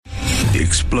The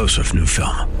explosive new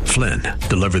film, Flynn,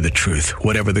 deliver the truth,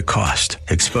 whatever the cost,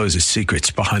 exposes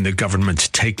secrets behind the government's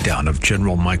takedown of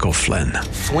General Michael Flynn.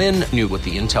 Flynn knew what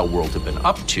the intel world had been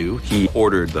up to. He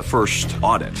ordered the first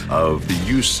audit of the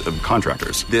use of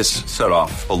contractors. This set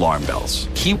off alarm bells.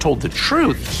 He told the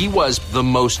truth. He was the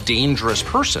most dangerous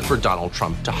person for Donald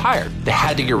Trump to hire. They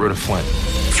had to get rid of Flynn.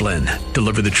 Flynn,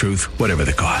 deliver the truth, whatever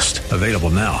the cost. Available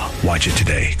now. Watch it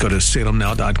today. Go to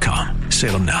salemnow.com.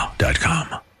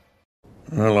 salemnow.com.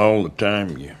 Well, all the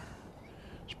time you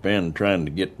spend trying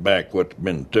to get back what's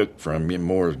been took from you,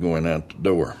 more is going out the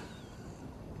door.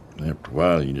 After a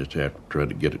while, you just have to try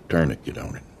to get a tourniquet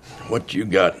on it. What you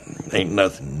got ain't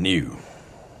nothing new.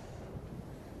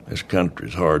 This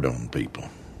country's hard on people.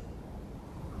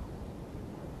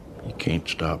 You can't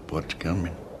stop what's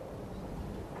coming.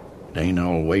 It ain't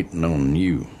all waiting on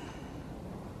you.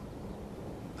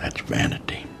 That's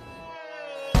vanity.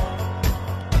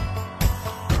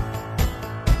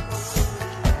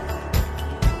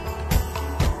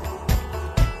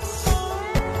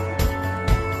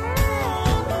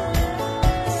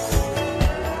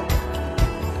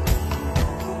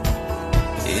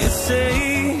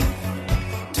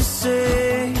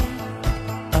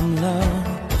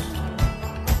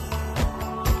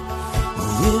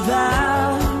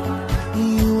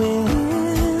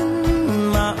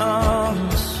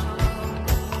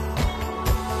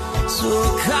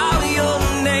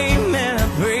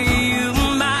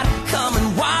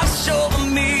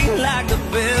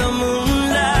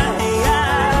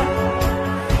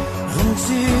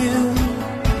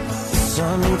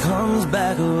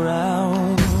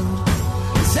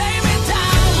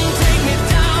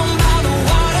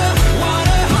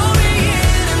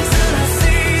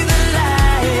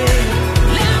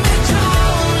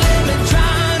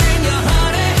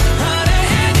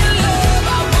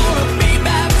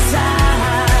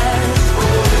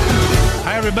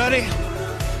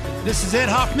 This is Ed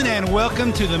Hoffman, and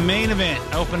welcome to the main event.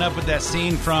 Open up with that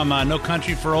scene from No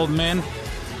Country for Old Men.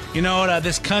 You know what?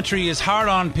 This country is hard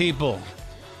on people.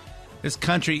 This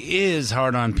country is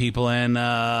hard on people, and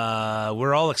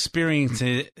we're all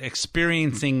experiencing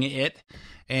it.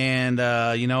 And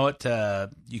you know what?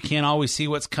 You can't always see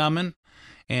what's coming,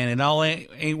 and it all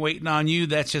ain't waiting on you.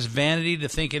 That's just vanity to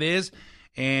think it is.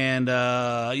 And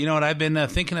you know what? I've been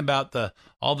thinking about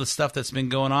all the stuff that's been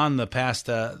going on the past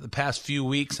few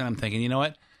weeks, and I'm thinking, you know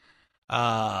what?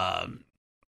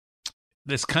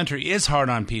 This country is hard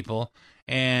on people,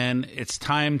 and it's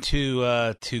time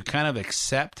to kind of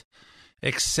accept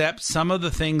some of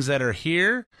the things that are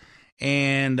here,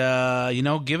 and you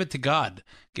know, give it to God.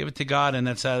 Give it to God, and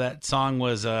that's that song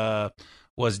was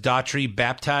Daughtry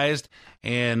Baptized,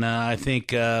 and I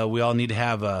think we all need to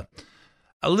have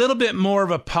a little bit more of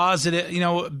a positive, you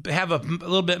know, have a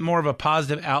little bit more of a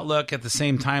positive outlook at the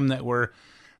same time that we're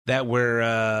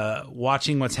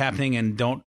watching what's happening, and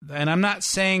I'm not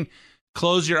saying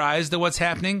close your eyes to what's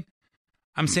happening.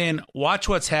 I'm saying watch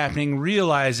what's happening,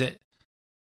 realize it,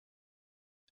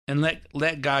 and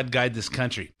let God guide this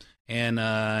country, and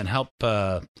help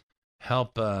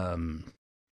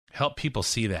people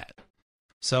see that.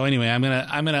 So anyway, I'm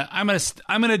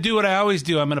gonna do what I always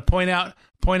do. I'm gonna point out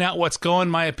what's going,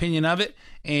 my opinion of it,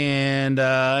 and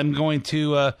I'm going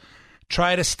to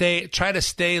try to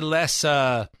stay less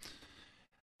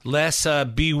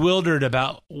bewildered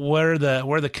about where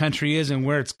the country is and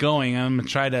where it's going. I'm gonna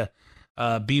try to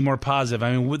be more positive.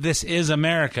 I mean, this is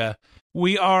America.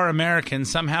 We are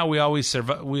Americans. Somehow we always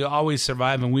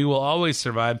survive, and we will always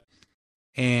survive.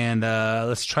 And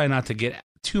let's try not to get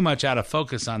too much out of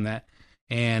focus on that.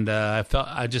 And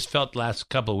I just felt the last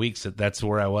couple of weeks that's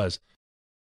where I was.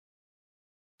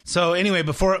 So anyway,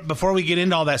 before we get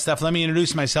into all that stuff, let me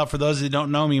introduce myself. For those that don't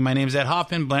know me, my name is Ed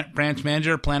Hoffman, branch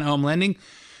manager, Planet Home Lending.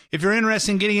 If you're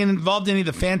interested in getting involved in any of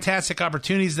the fantastic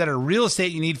opportunities that are real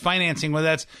estate, you need financing, whether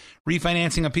that's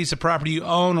refinancing a piece of property you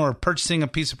own or purchasing a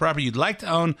piece of property you'd like to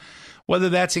own, whether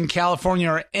that's in California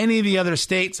or any of the other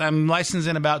states. I'm licensed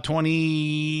in about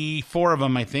 24 of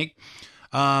them, I think.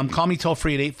 Call me toll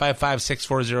free at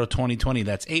 855-640-2020.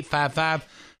 That's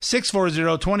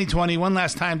 855-640-2020. One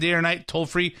last time, day or night, toll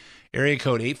free, area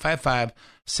code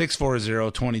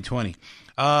 855-640-2020.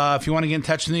 If you want to get in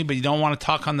touch with me, but you don't want to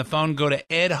talk on the phone, go to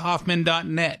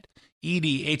edhoffman.net,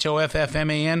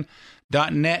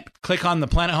 edhoffman.net. Click on the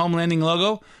Planet Home Lending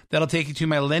logo. That'll take you to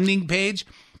my lending page,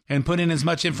 and put in as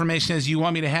much information as you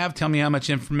want me to have. Tell me how much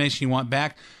information you want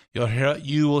back.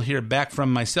 You will hear back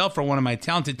from myself or one of my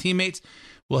talented teammates.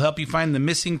 We'll help you find the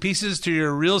missing pieces to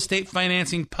your real estate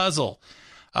financing puzzle.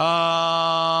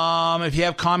 If you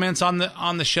have comments on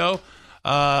the show,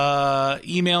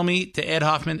 email me to Ed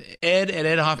at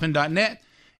edhoffman.net.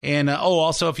 And,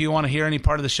 also, if you want to hear any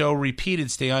part of the show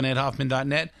repeated, stay on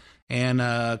edhoffman.net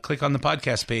and click on the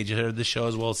podcast page of the show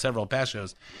as well as several past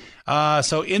shows.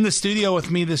 So in the studio with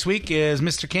me this week is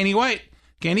Mr. Kenny White.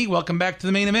 Kenny, welcome back to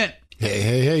the main event.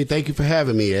 Hey! Thank you for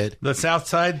having me, Ed. The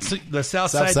Southside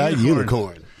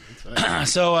Unicorn. Right.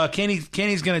 So Kenny's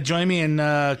going to join me and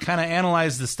kind of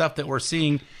analyze the stuff that we're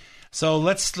seeing. So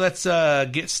let's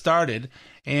get started.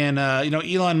 And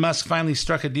Elon Musk finally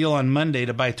struck a deal on Monday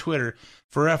to buy Twitter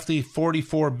for roughly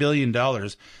 $44 billion.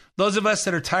 Those of us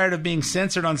that are tired of being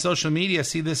censored on social media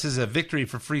see this as a victory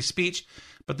for free speech,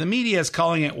 but the media is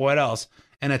calling it what else?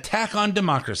 An attack on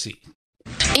democracy.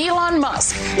 Elon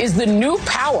Musk is the new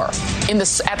power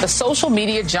at the social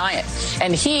media giant,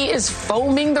 and he is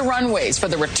foaming the runways for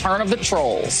the return of the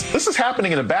trolls. This is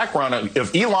happening in the background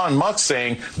of Elon Musk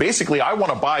saying, basically, I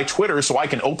want to buy Twitter so I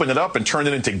can open it up and turn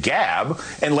it into Gab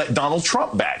and let Donald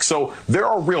Trump back. So there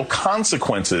are real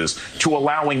consequences to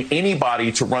allowing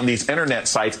anybody to run these internet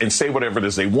sites and say whatever it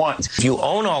is they want. If you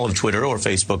own all of Twitter or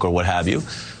Facebook or what have you,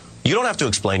 you don't have to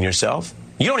explain yourself.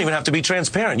 You don't even have to be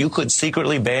transparent. You could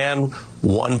secretly ban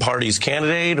one party's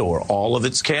candidate or all of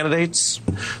its candidates.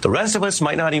 The rest of us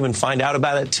might not even find out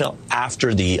about it till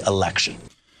after the election.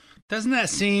 Doesn't that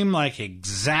seem like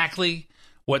exactly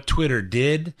what Twitter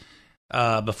did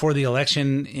before the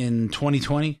election in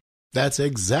 2020? That's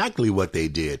exactly what they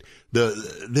did.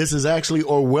 This is actually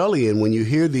Orwellian. When you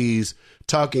hear these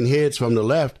talking heads from the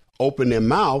left open their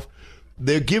mouth,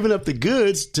 they're giving up the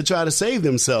goods to try to save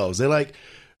themselves. They're like,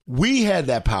 we had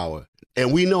that power,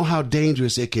 and we know how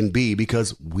dangerous it can be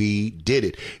because we did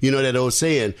it. You know that old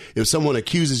saying, if someone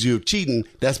accuses you of cheating,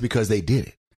 that's because they did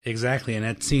it. Exactly, and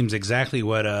that seems exactly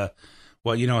what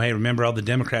hey, remember all the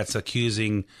Democrats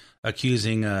accusing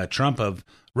Trump of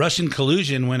Russian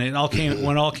collusion when it all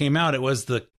came out. It was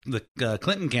the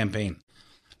Clinton campaign.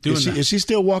 Is she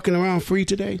still walking around free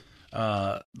today?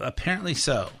 Apparently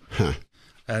so. Huh.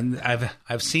 And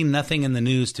I've seen nothing in the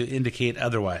news to indicate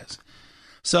otherwise.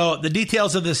 So the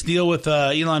details of this deal with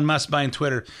Elon Musk buying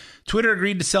Twitter. Twitter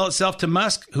agreed to sell itself to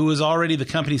Musk, who was already the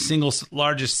company's single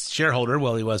largest shareholder.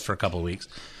 Well, he was for a couple of weeks.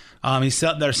 They're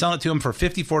selling it to him for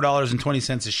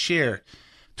 $54.20 a share.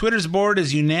 Twitter's board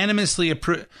has unanimously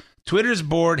approved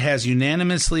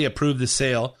the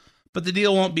sale, but the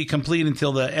deal won't be complete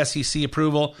until the SEC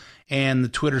approval and the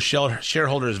Twitter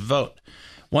shareholders vote.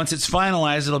 Once it's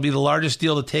finalized, it'll be the largest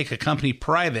deal to take a company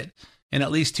private in at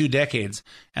least 2 decades.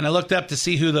 And I looked up to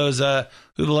see who the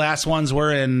last ones were,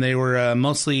 and they were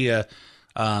mostly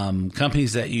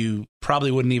companies that you probably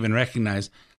wouldn't even recognize.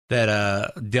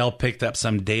 That Dell picked up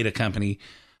some data company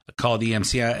called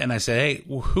EMC, and I said, hey,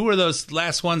 who are those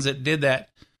last ones that did that?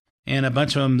 And a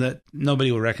bunch of them that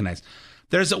nobody would recognize.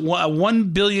 There's a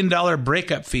 $1 billion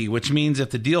breakup fee, which means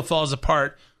if the deal falls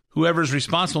apart, whoever's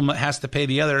responsible has to pay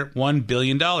the other $1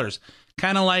 billion.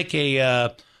 Kind of like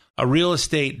a real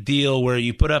estate deal where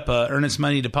you put up a earnest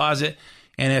money deposit,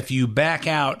 and if you back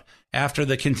out after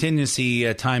the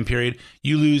contingency time period,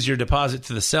 you lose your deposit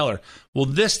to the seller. Well,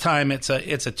 this time it's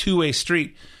a two-way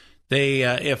street. They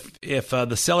if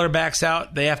the seller backs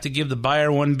out, they have to give the buyer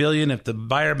 $1 billion. If the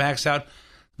buyer backs out,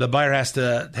 the buyer has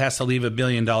to leave $1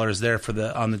 billion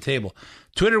there on the table.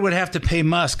 Twitter would have to pay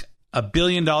Musk $1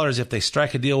 billion if they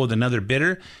strike a deal with another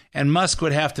bidder, and Musk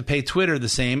would have to pay Twitter the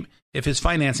same if his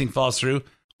financing falls through,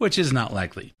 which is not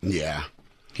likely. Yeah.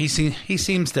 He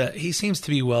seems to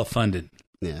be well funded.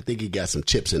 Yeah, I think he got some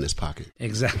chips in his pocket.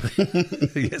 Exactly.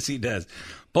 Yes, he does.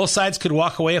 Both sides could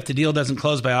walk away if the deal doesn't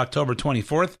close by October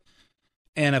 24th.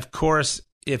 And of course,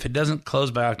 if it doesn't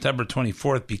close by October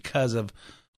 24th because of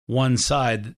one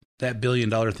side, that $1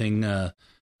 billion thing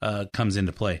comes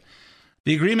into play.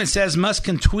 The agreement says Musk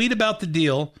can tweet about the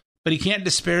deal, but he can't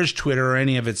disparage Twitter or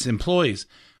any of its employees,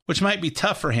 which might be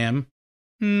tough for him.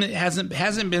 It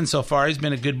hasn't been so far. He's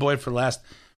been a good boy for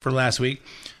last week,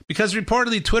 because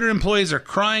reportedly Twitter employees are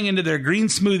crying into their green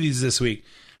smoothies this week.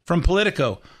 From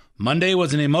Politico, Monday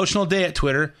was an emotional day at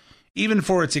Twitter, even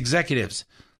for its executives.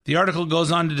 The article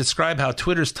goes on to describe how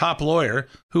Twitter's top lawyer,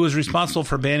 who was responsible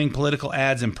for banning political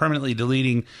ads and permanently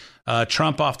deleting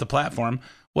Trump off the platform,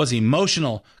 was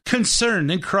emotional, concerned,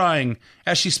 and crying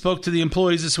as she spoke to the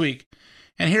employees this week.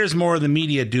 And here's more of the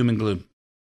media doom and gloom.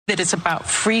 That it's about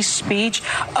free speech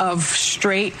of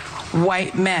straight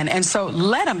white men. And so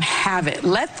let them have it.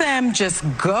 Let them just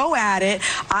go at it.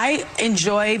 I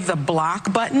enjoy the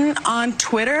block button on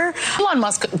Twitter. Elon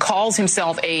Musk calls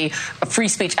himself a free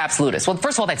speech absolutist. Well,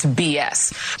 first of all, that's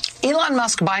BS. Elon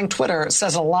Musk buying Twitter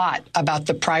says a lot about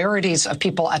the priorities of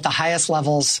people at the highest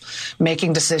levels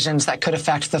making decisions that could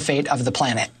affect the fate of the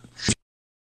planet.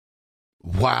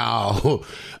 Wow.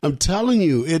 I'm telling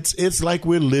you, it's like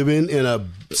we're living in a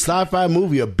sci-fi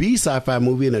movie, a B sci-fi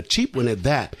movie, and a cheap one at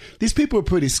that. These people are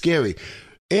pretty scary.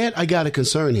 Ed, I got a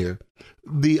concern here.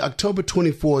 The October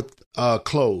 24th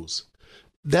close,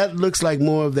 that looks like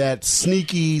more of that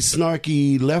sneaky,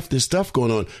 snarky leftist stuff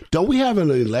going on. Don't we have an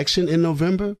election in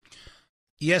November?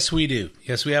 Yes, we do.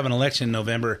 Yes, we have an election in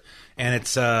November, and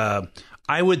it's.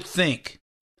 I would think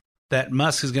that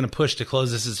Musk is going to push to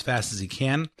close this as fast as he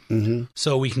can,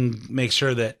 so we can make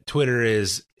sure that Twitter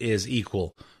is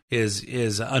equal,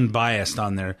 is unbiased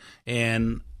on there.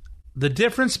 And the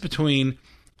difference between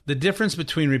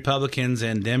Republicans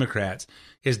and Democrats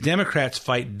is Democrats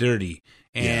fight dirty,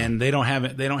 and they don't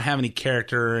have any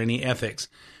character or any ethics.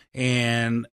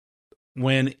 And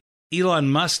when Elon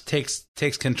Musk takes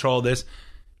control of this,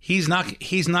 he's not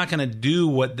going to do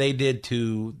what they did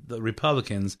to the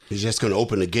Republicans. He's just going to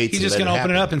open the gates. He's just going to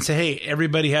open it up and say, "Hey,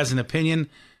 everybody has an opinion.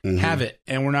 Have it,"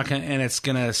 and we're not going. And it's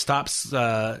going to stop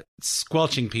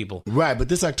squelching people. Right, but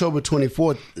this October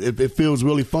 24th, it feels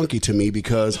really funky to me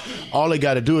because all they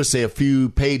got to do is say a few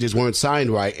pages weren't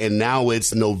signed right, and now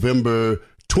it's November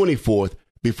 24th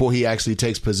before he actually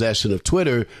takes possession of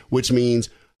Twitter, which means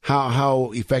how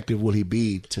effective will he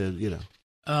be to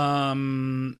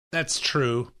That's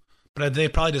true, but they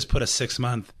probably just put a 6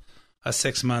 month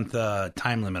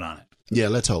time limit on it. Yeah,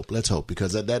 let's hope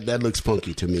because that looks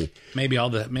funky to me. Maybe all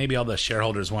the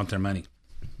shareholders want their money.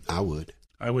 I would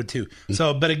too.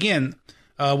 So, but again,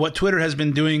 what Twitter has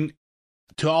been doing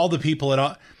to all the people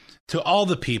and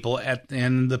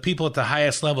the people at the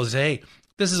highest levels, hey,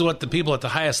 this is what the people at the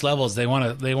highest levels they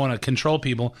want to control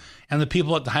people, and the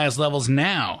people at the highest levels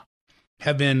now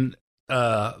have been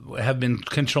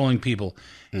controlling people,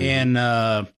 and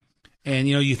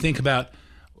you think about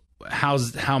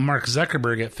how Mark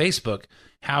Zuckerberg at Facebook,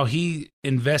 how he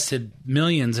invested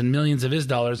millions and millions of his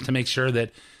dollars to make sure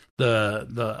that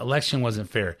the election wasn't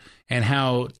fair, and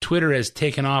how Twitter has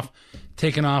taken off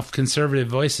conservative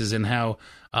voices, and how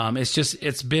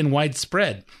it's been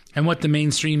widespread, and what the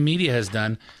mainstream media has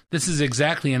done. This is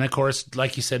exactly, and of course,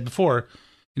 like you said before,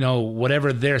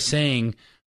 whatever they're saying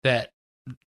that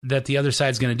the other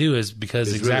side's going to do is because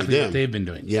it's exactly what they've been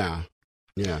doing. Yeah.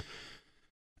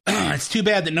 It's too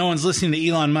bad that no one's listening to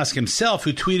Elon Musk himself,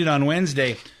 who tweeted on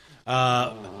Wednesday,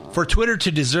 for Twitter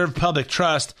to deserve public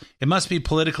trust, it must be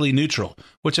politically neutral,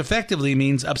 which effectively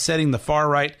means upsetting the far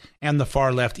right and the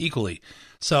far left equally.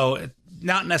 So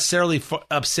not necessarily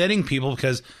upsetting people,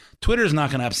 because Twitter's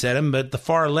not going to upset them, but the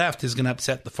far left is going to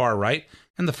upset the far right,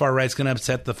 and the far right's going to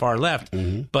upset the far left.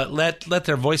 But let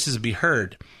their voices be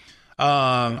heard.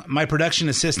 My production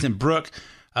assistant, Brooke,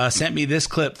 sent me this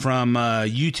clip from a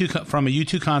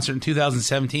U2 concert in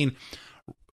 2017,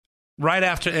 right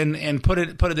after, and put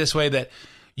it this way, that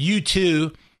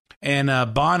U2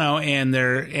 and Bono and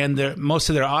their most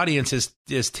of their audience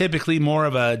is typically more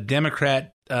of a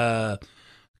Democrat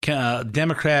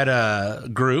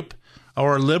group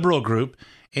or a liberal group,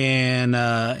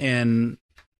 and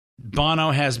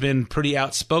Bono has been pretty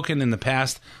outspoken in the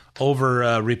past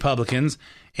over Republicans.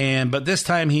 But this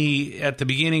time, at the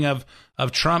beginning of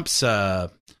Trump's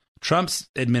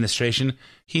administration,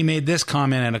 he made this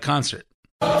comment at a concert.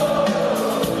 From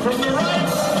the right,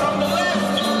 from the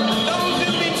left, those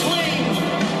in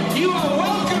between, you are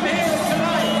welcome here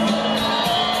tonight.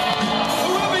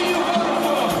 Whoever you voted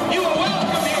for, you are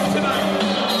welcome here tonight.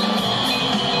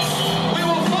 We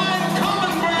will find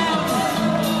common ground,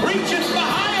 reaching for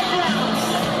higher ground.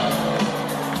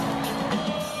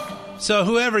 So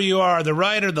whoever you are, the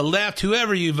right or the left,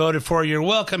 whoever you voted for, you're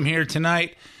welcome here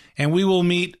tonight, and we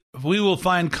will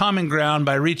find common ground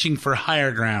by reaching for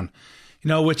higher ground.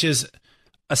 Which is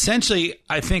essentially,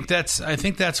 I think that's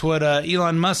what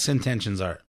Elon Musk's intentions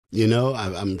are.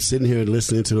 I'm sitting here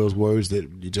listening to those words that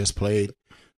you just played.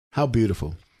 How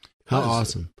beautiful. How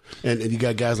awesome. And you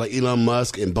got guys like Elon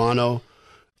Musk and Bono.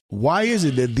 Why is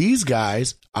it that these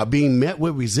guys are being met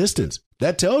with resistance?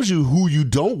 That tells you who you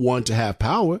don't want to have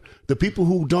power. The people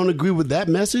who don't agree with that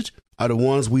message are the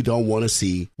ones we don't want to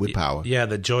see with power. Yeah,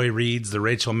 the Joy Reids, the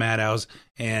Rachel Maddows,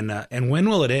 and when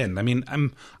will it end? I mean,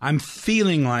 I'm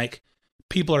feeling like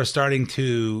people are starting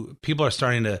to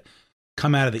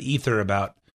come out of the ether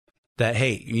about that.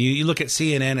 Hey, you look at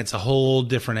CNN, it's a whole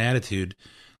different attitude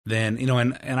than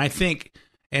and I think,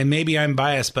 and maybe I'm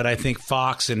biased, but I think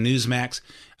Fox and Newsmax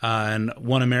and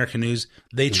One American News,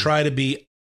 they try to be,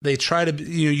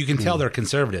 you can tell they're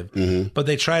conservative, but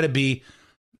they try to be,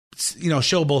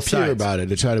 show both sides. Pure about it.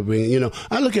 They try to bring,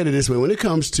 I look at it this way. When it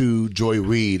comes to Joy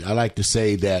Reid, I like to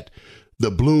say that the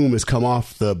bloom has come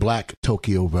off the black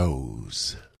Tokyo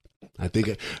rose. I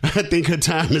think her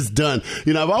time is done.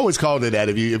 You know, I've always called her that.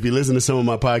 If you listen to some of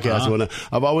my podcasts,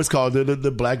 I've always called her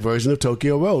the black version of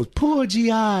Tokyo Rose. Poor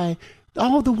GI.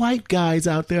 All the white guys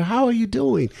out there, how are you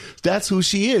doing? That's who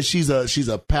she is. She's a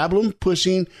pablum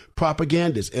pushing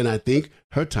propagandist, and I think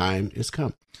her time has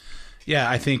come. Yeah,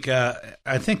 I think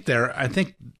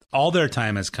all their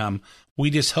time has come. We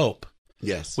just hope.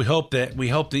 Yes, we hope that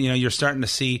you're starting to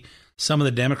see some of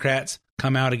the Democrats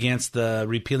come out against the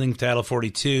repealing Title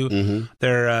 42. Mm-hmm.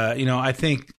 They're I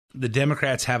think the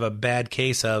Democrats have a bad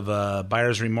case of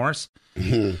buyer's remorse.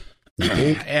 Mm-hmm.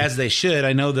 As they should.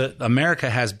 I know that America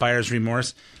has buyer's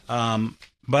remorse,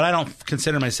 but I don't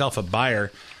consider myself a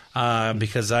buyer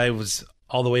because I was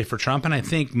all the way for Trump, and I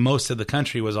think most of the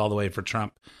country was all the way for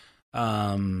Trump.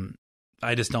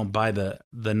 I just don't buy the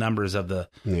numbers of the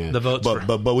votes.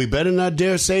 But we better not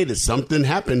dare say that something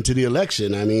happened to the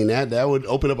election. I mean, that would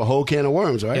open up a whole can of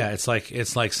worms, right? Yeah, it's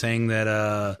like saying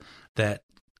that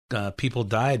people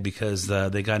died because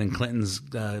they got in Clinton's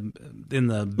in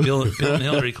the Bill and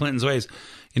Hillary Clinton's ways.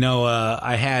 You know,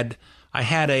 I had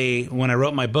when I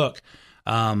wrote my book,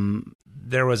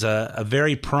 there was a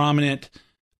very prominent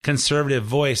conservative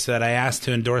voice that I asked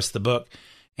to endorse the book,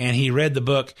 and he read the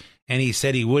book and he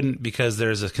said he wouldn't because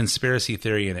there's a conspiracy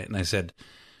theory in it. And I said,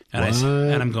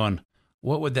 and I'm going,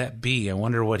 what would that be? I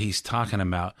wonder what he's talking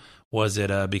about. Was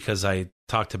it because I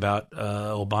talked about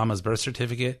Obama's birth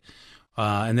certificate?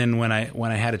 And then when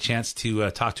I had a chance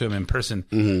to talk to him in person,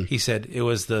 mm-hmm. he said it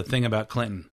was the thing about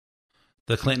Clinton,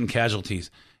 the Clinton casualties.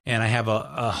 And I have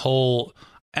a whole.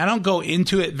 I don't go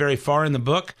into it very far in the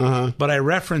book, but I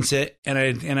reference it, and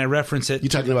I reference it. You're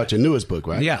talking about your newest book,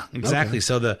 right? Yeah, exactly. Okay.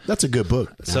 So that's a good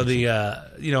book. So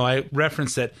I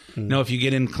reference that. If you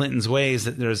get in Clinton's ways,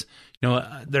 that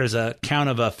there's a count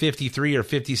of 53 or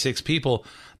 56 people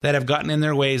that have gotten in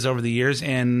their ways over the years,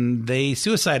 and they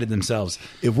suicided themselves.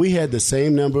 If we had the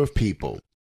same number of people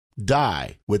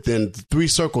die within 3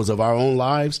 circles of our own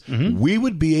lives, mm-hmm. we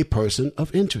would be a person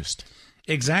of interest.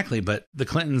 Exactly, but the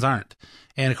Clintons aren't.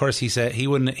 And of course, he said he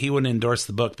wouldn't endorse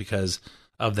the book because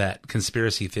of that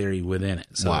conspiracy theory within it.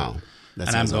 So, wow, and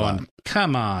I'm going,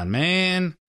 come on,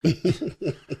 man.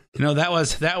 That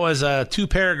was 2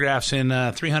 paragraphs in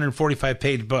a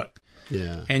 345-page book.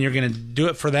 Yeah, and you're going to do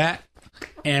it for that.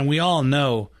 And we all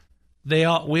know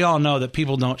that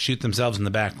people don't shoot themselves in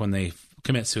the back when they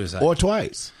commit suicide, or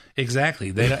twice.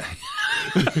 Exactly. They don't.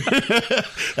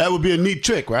 That would be a neat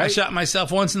trick, right? I shot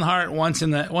myself once in the heart, once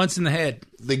in the head.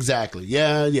 Exactly.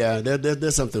 Yeah.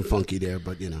 There's something funky there,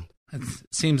 but it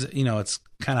seems it's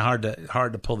kind of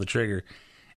hard to pull the trigger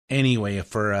anyway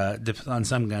for on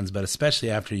some guns, but especially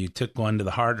after you took one to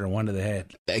the heart or one to the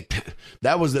head.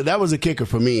 That was a kicker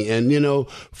for me. And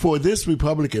for this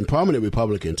prominent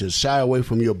Republican to shy away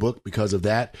from your book because of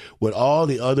that, with all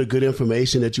the other good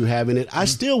information that you have in it, I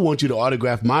still want you to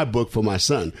autograph my book for my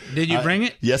son. Did you bring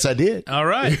it? Yes, I did. All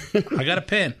right. I got a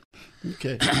pen.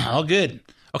 Okay. All good.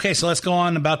 Okay, so let's go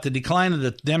on about the decline of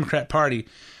the Democrat Party.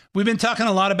 We've been talking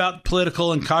a lot about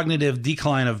political and cognitive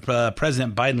decline of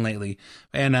President Biden lately.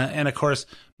 And of course,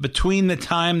 between the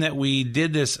time that we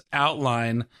did this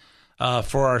outline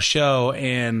for our show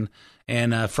and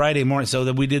Friday morning, so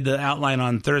that we did the outline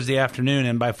on Thursday afternoon,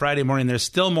 and by Friday morning, there's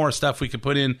still more stuff we could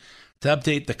put in to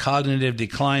update the cognitive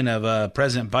decline of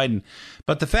President Biden.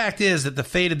 But the fact is that the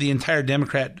fate of the entire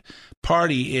Democrat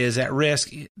Party is at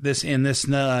risk in this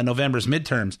November's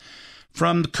midterms.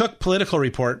 From the Cook Political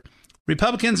Report,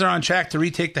 Republicans are on track to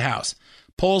retake the House.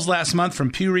 Polls last month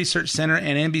from Pew Research Center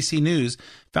and NBC News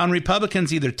found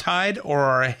Republicans either tied or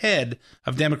are ahead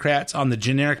of Democrats on the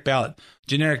generic ballot.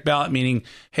 Generic ballot meaning,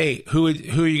 hey, who are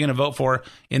you going to vote for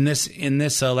in this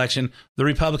election, the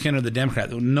Republican or the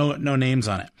Democrat? No names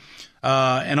on it.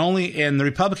 And the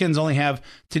Republicans only have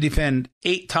to defend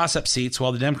 8 toss-up seats,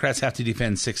 while the Democrats have to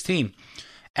defend 16.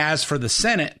 As for the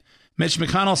Senate, Mitch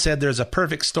McConnell said there's a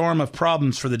perfect storm of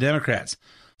problems for the Democrats.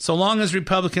 So long as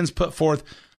Republicans put forth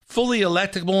fully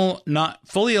electable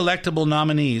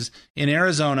nominees in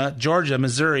Arizona, Georgia,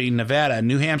 Missouri, Nevada,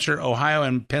 New Hampshire, Ohio,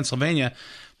 and Pennsylvania,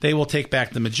 they will take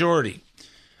back the majority.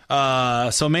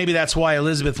 So maybe that's why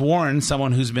Elizabeth Warren,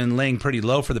 someone who's been laying pretty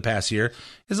low for the past year,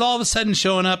 is all of a sudden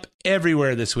showing up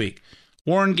everywhere this week.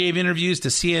 Warren gave interviews to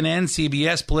CNN,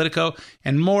 CBS, Politico,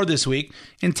 and more this week,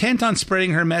 intent on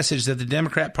spreading her message that the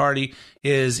Democrat Party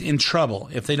is in trouble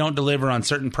if they don't deliver on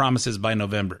certain promises by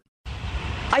November.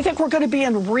 I think we're going to be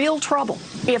in real trouble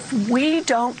if we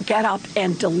don't get up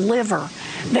and deliver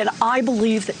then I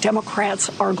believe that Democrats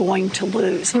are going to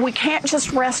lose. We can't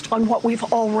just rest on what we've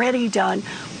already done.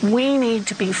 We need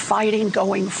to be fighting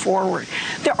going forward.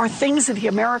 There are things that the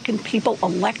American people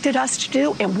elected us to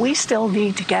do, and we still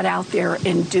need to get out there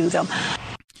and do them.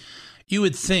 You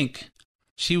would think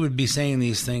she would be saying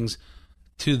these things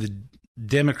to the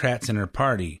Democrats in her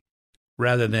party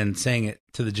rather than saying it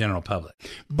to the general public.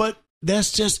 But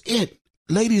that's just it.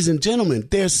 Ladies and gentlemen,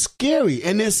 they're scary,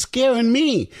 and they're scaring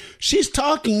me. She's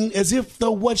talking as if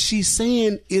though what she's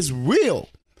saying is real.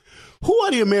 Who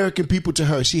are the American people to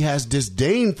her? She has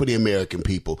disdain for the American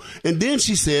people. And then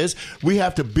she says, we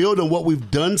have to build on what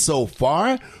we've done so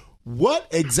far. What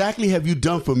exactly have you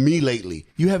done for me lately?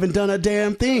 You haven't done a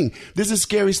damn thing. This is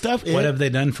scary stuff, Ed. What have they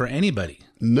done for anybody?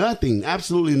 Nothing.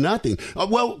 Absolutely nothing.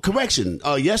 Well, correction.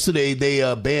 Yesterday,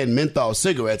 they banned menthol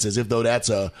cigarettes as if though that's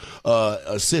a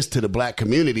assist to the black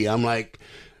community. I'm like,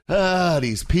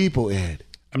 these people, Ed.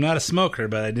 I'm not a smoker,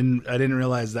 but I didn't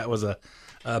realize that was a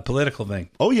political thing.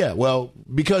 Oh, yeah. Well,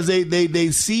 because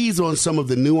they seize on some of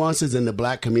the nuances in the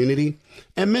black community.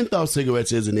 And menthol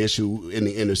cigarettes is an issue in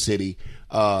the inner city.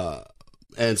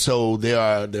 And so there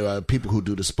are people who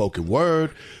do the spoken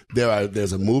word.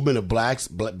 There's a movement of Black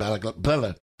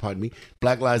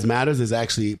Lives Matters is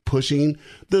actually pushing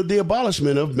the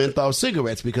abolishment of menthol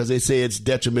cigarettes because they say it's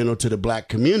detrimental to the black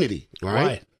community.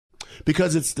 Right?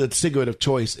 Because it's the cigarette of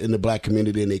choice in the black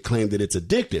community, and they claim that it's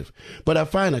addictive. But I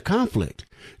find a conflict.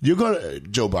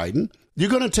 Joe Biden, you're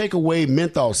going to take away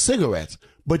menthol cigarettes,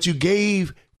 but you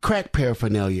gave crack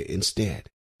paraphernalia instead.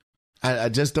 I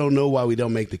just don't know why we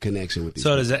don't make the connection with these.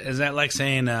 So is that like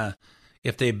saying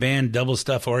if they ban double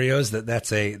stuffed Oreos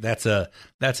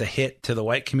that's a hit to the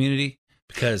white community?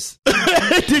 Because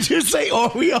did you say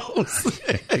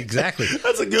Oreos? Exactly.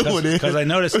 That's a good one. Because I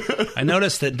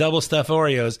noticed that double stuffed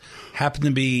Oreos happen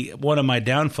to be one of my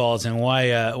downfalls and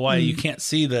why you can't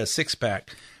see the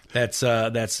 6-pack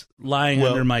that's lying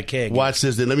under my keg. Watch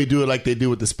this. Then let me do it like they do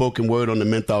with the spoken word on the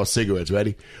menthol cigarettes.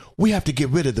 Ready? We have to get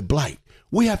rid of the blight.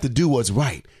 We have to do what's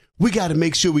right. We got to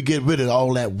make sure we get rid of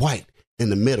all that white in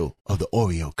the middle of the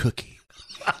Oreo cookie.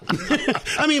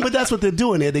 I mean, but that's what they're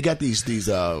doing there. They got these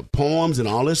poems and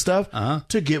all this stuff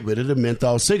to get rid of the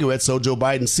menthol cigarettes. So Joe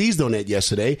Biden seized on that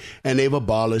yesterday, and they've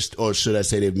abolished, or should I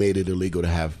say they've made it illegal to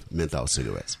have menthol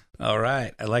cigarettes. All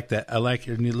right. I like that. I like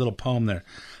your new little poem there.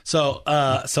 So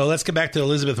let's get back to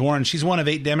Elizabeth Warren. She's one of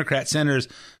 8 Democrat senators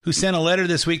who sent a letter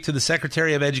this week to the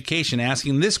Secretary of Education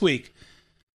asking this week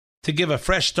to give a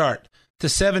fresh start to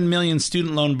 7 million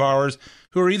student loan borrowers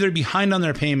who are either behind on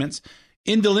their payments,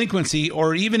 in delinquency,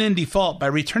 or even in default by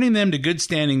returning them to good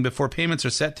standing before payments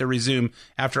are set to resume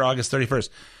after August 31st.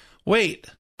 Wait,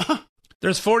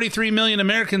 there's 43 million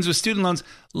Americans with student loans.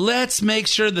 Let's make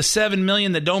sure the 7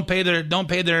 million that don't pay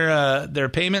their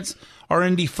payments are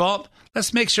in default.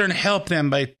 Let's make sure and help them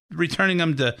by returning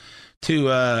them to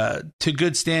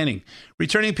good standing.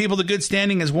 Returning people to good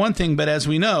standing is one thing, but as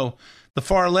we know, the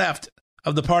far left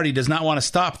of the party does not want to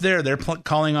stop there. They're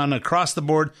calling on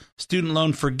across-the-board student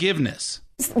loan forgiveness.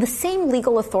 The same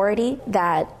legal authority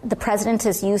that the president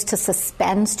has used to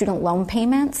suspend student loan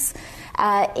payments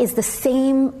is the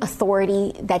same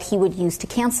authority that he would use to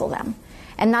cancel them.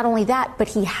 And not only that, but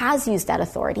he has used that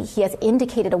authority. He has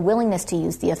indicated a willingness to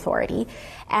use the authority.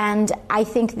 And I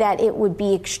think that it would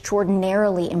be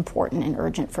extraordinarily important and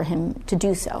urgent for him to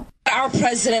do so. Our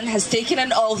president has taken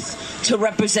an oath to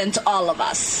represent all of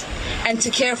us and to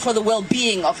care for the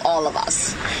well-being of all of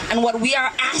us. And what we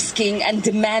are asking and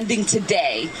demanding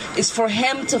today is for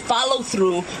him to follow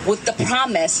through with the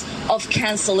promise of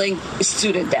canceling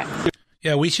student debt.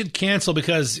 Yeah, we should cancel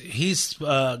because he's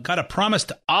got a promise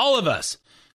to all of us.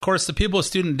 Of course, the people with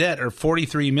student debt are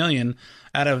 43 million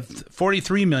out of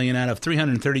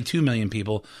 332 million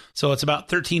people. So it's about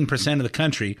 13% of the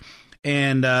country.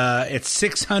 And it's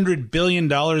 $600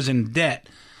 billion in debt.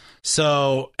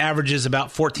 So averages about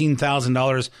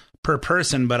 $14,000 per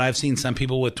person. But I've seen some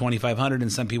people with $2,500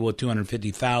 and some people with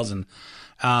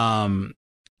 $250,000.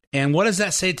 And what does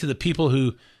that say to the people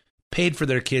who paid for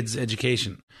their kids'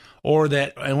 education?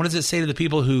 And what does it say to the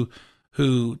people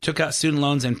who took out student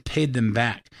loans and paid them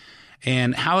back?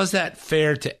 And how is that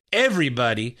fair to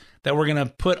everybody that we're going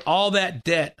to put all that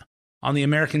debt on the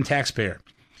American taxpayer?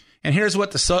 And here's what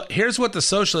the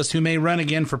socialist who may run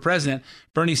again for president,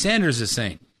 Bernie Sanders, is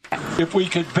saying. If we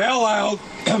could bail out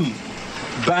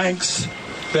banks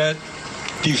that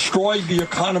destroyed the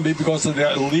economy because of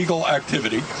their illegal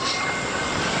activity,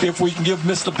 if we can give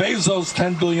Mr. Bezos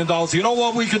 $10 billion, you know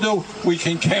what we can do? We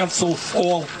can cancel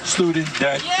all student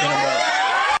debt in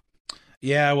America.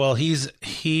 Yeah, well,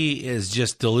 he is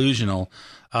just delusional.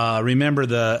 Remember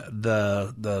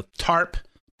the TARP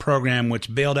program,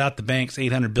 which bailed out the banks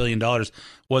 $800 billion,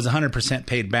 was 100%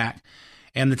 paid back.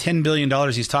 And the $10 billion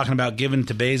he's talking about given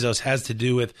to Bezos has to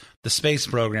do with the space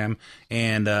program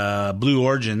and Blue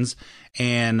Origins.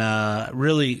 And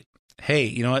really, hey,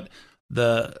 you know what?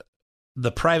 The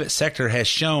private sector has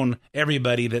shown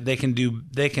everybody that they can do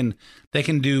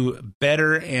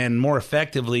better and more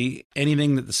effectively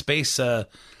anything that the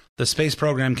space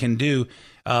program can do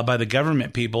by the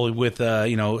government people with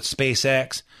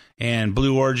SpaceX and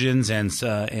Blue Origins and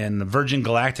Virgin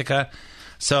Galactica.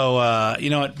 So you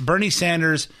know what, Bernie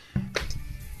Sanders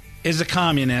is a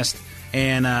communist,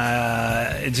 and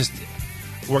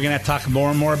we're gonna have to talk more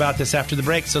and more about this after the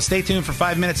break. So stay tuned for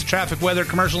 5 minutes of traffic, weather,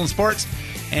 commercial, and sports.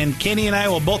 And Kenny and I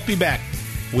will both be back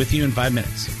with you in 5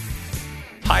 minutes.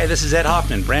 Hi, this is Ed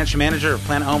Hoffman, branch manager of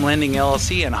Planet Home Lending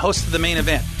LLC and host of The Main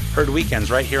Event, heard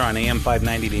weekends right here on AM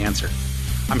 590 The Answer.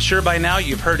 I'm sure by now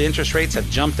you've heard interest rates have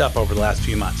jumped up over the last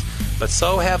few months, but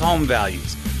so have home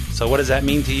values. So what does that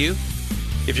mean to you?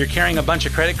 If you're carrying a bunch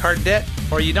of credit card debt,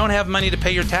 or you don't have money to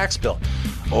pay your tax bill,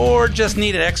 or just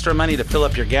needed extra money to fill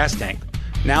up your gas tank,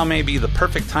 now may be the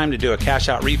perfect time to do a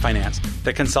cash-out refinance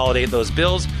to consolidate those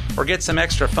bills or get some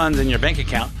extra funds in your bank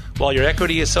account while your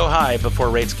equity is so high before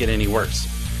rates get any worse.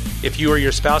 If you or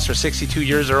your spouse are 62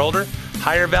 years or older,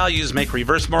 higher values make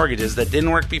reverse mortgages that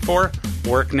didn't work before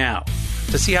work now.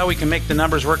 To see how we can make the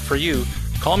numbers work for you,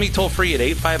 call me toll-free at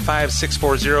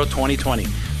 855-640-2020.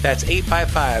 That's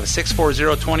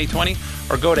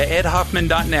 855-640-2020, or go to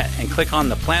edhoffman.net and click on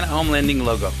the Planet Home Lending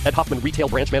logo. Ed Hoffman, Retail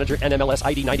Branch Manager, NMLS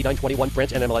ID 9921,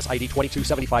 Branch NMLS ID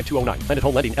 2275209. Planet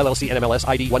Home Lending, LLC, NMLS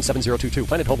ID 17022.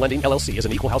 Planet Home Lending, LLC is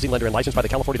an equal housing lender and licensed by the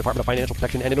California Department of Financial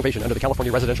Protection and Innovation under the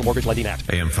California Residential Mortgage Lending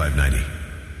Act. AM 590,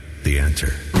 The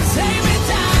Answer.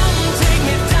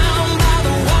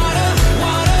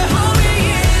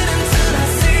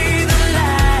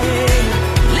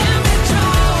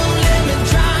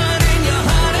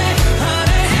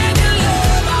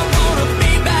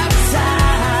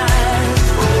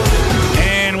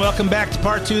 Welcome back to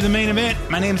part 2 of The Main Event.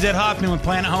 My name is Ed Hoffman with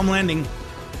Planet Home Lending.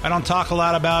 I don't talk a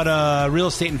lot about real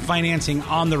estate and financing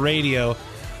on the radio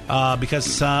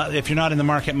because if you're not in the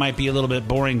market, it might be a little bit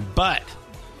boring. But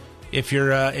if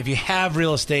you have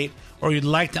real estate or you'd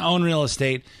like to own real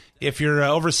estate, if you're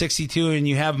over 62 and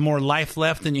you have more life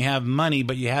left than you have money,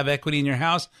 but you have equity in your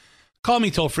house, call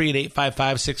me toll free at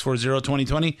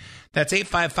 855-640-2020. That's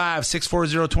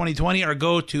 855-640-2020, or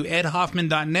go to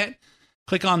edhoffman.net.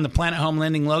 Click on the Planet Home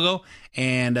Lending logo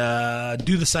and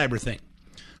do the cyber thing.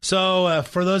 So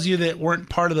for those of you that weren't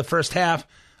part of the first half,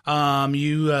 then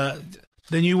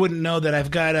you wouldn't know that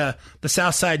I've got the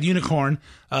Southside Unicorn,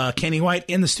 Kenny White,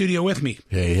 in the studio with me.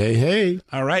 Hey.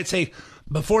 All right. Say,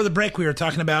 before the break, we were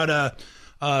talking about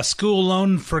student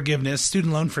loan forgiveness,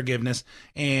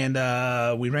 and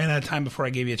we ran out of time before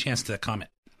I gave you a chance to comment.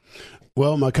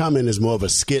 Well, my comment is more of a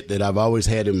skit that I've always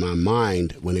had in my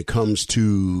mind when it comes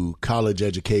to college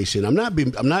education. I'm not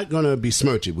going to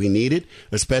besmirch it. We need it,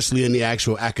 especially in the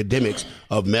actual academics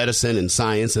of medicine and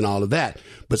science and all of that.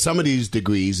 But some of these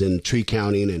degrees in tree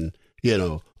counting and,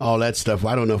 all that stuff,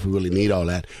 I don't know if we really need all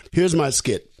that. Here's my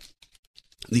skit.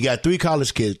 You got 3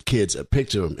 college kids, a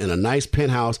picture of them in a nice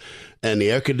penthouse, and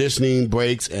the air conditioning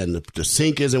breaks and the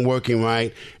sink isn't working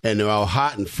right, and they're all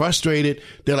hot and frustrated.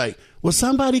 They're like, well,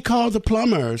 somebody called the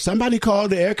plumber. Somebody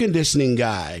called the air conditioning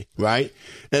guy, right?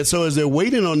 And so as they're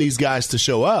waiting on these guys to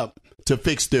show up to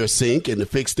fix their sink and to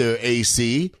fix their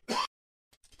AC,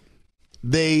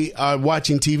 they are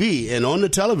watching TV. And on the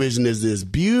television is this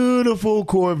beautiful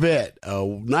Corvette, a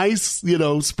nice,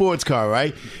 sports car,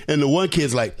 right? And the one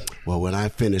kid's like, well, when I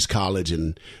finish college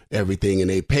and everything and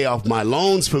they pay off my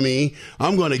loans for me,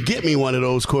 I'm going to get me one of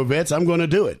those Corvettes. I'm going to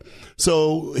do it.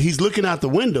 So he's looking out the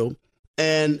window.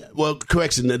 And, well,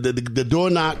 correction, the door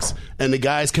knocks and the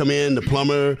guys come in, the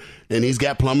plumber, and he's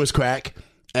got plumber's crack.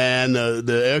 And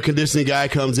the air conditioning guy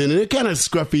comes in, and they're kind of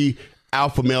scruffy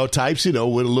alpha male types, with a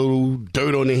little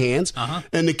dirt on their hands. Uh-huh.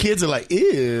 And the kids are like,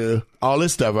 ew, all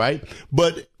this stuff, right?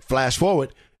 But flash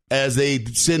forward, as they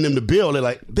send him the bill, they're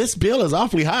like, this bill is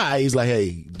awfully high. He's like,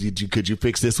 hey, could you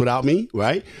fix this without me,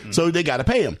 right? Mm-hmm. So they got to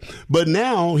pay him. But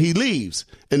now he leaves,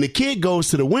 and the kid goes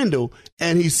to the window,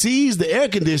 and he sees the air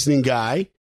conditioning guy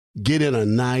get in a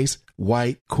nice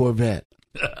white Corvette.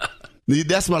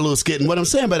 That's my little skit. And what I'm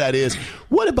saying by that is,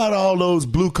 what about all those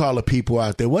blue-collar people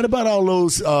out there? What about all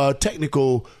those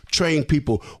technical trained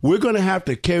people? We're going to have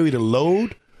to carry the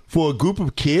load for a group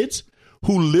of kids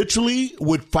who literally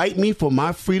would fight me for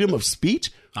my freedom of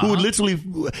speech, who would literally,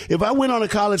 if I went on a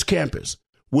college campus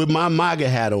with my MAGA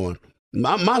hat on,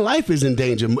 my life is in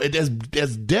danger.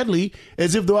 As deadly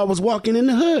as if though I was walking in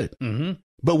the hood. Mm-hmm.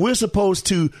 But we're supposed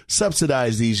to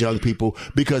subsidize these young people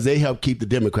because they help keep the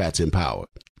Democrats in power.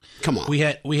 Come on. We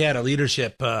had a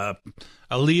leadership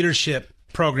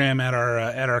program at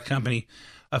our company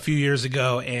a few years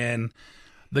ago, and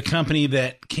the company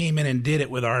that came in and did it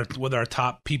with our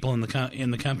top people in the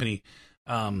company,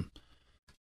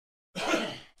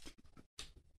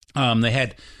 they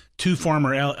had two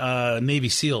former Navy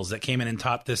SEALs that came in and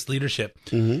taught this leadership,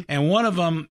 and one of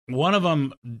them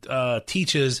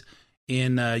teaches at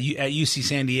UC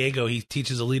San Diego. He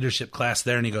teaches a leadership class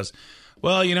there, and he goes,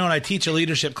 "Well, you know what? I teach a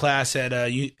leadership class at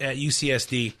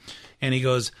UCSD," and he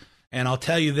goes, "And I'll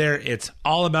tell you there, it's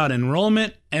all about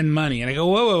enrollment and money." And I go,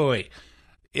 "Whoa,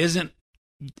 isn't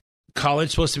college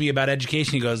supposed to be about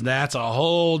education?" He goes, "That's a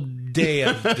whole day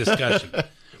of discussion."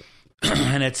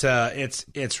 And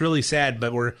it's really sad,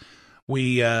 but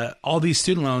we all these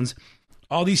student loans.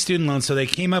 So they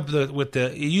came up with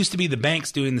it used to be the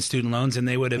banks doing the student loans, and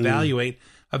they would evaluate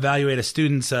a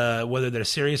student's whether they're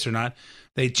serious or not.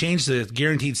 They changed the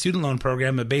guaranteed student loan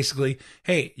program, but basically,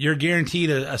 hey, you're guaranteed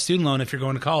a student loan if you're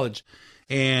going to college.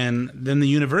 And then the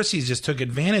universities just took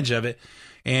advantage of it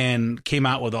and came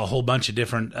out with a whole bunch of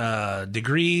different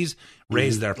degrees,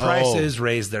 raised their prices,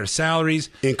 raised their salaries,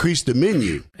 increased the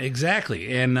menu. Exactly,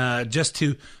 and just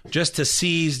to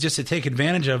take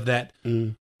advantage of that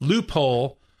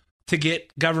loophole to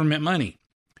get government money.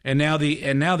 And now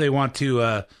they want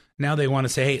to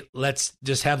say, hey, let's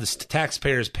just have the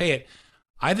taxpayers pay it.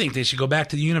 I think they should go back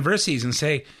to the universities and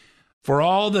say, for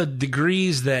all the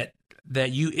degrees that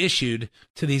you issued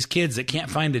to these kids that can't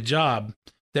find a job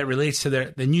that relates to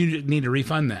then you need to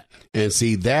refund that. And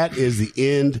see, that is the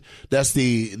end. That's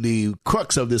the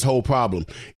crux of this whole problem.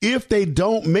 If they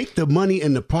don't make the money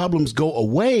and the problems go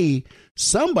away,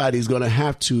 somebody's going to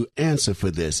have to answer for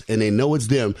this, and they know it's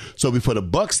them. So before the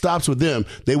buck stops with them,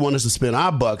 they want us to spend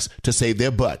our bucks to save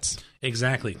their butts.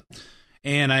 Exactly.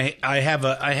 And I had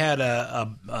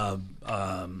a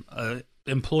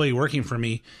employee working for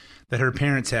me that her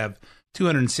parents have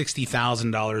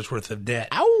 $260,000 worth of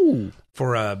debt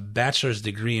for a bachelor's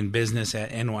degree in business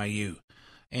at NYU.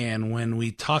 And when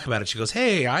we talk about it, she goes,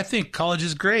 "Hey, I think college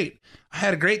is great. I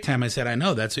had a great time." I said, "I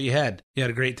know, that's what you had. You had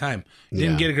a great time. You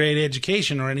didn't get a great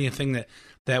education or anything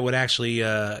that would actually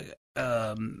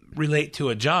relate to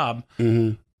a job.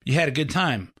 You had a good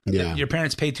time. Yeah. Your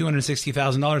parents paid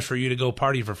 $260,000 for you to go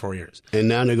party for 4 years. And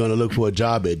now they're going to look for a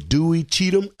job at Dewey,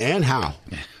 Cheatham, and Howe."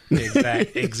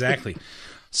 Exactly.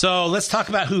 So let's talk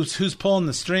about who's pulling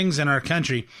the strings in our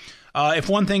country. If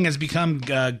one thing has become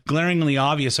glaringly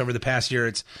obvious over the past year,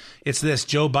 it's this: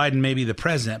 Joe Biden may be the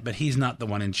president, but he's not the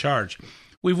one in charge.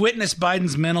 We've witnessed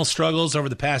Biden's mental struggles over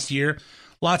the past year.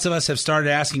 Lots of us have started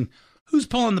asking, who's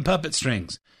pulling the puppet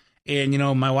strings? And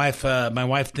my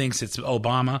wife thinks it's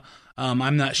Obama.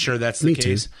 I'm not sure that's the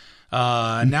case.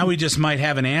 Now we just might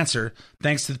have an answer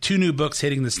thanks to the two new books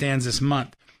hitting the stands this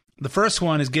month. The first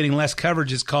one is getting less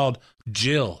coverage. It's called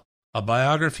Jill, a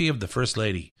biography of the First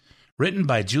Lady, written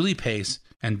by Julie Pace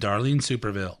and Darlene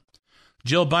Superville.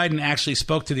 Jill Biden actually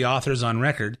spoke to the authors on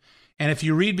record, and if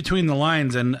you read between the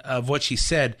lines of what she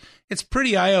said, it's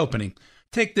pretty eye-opening.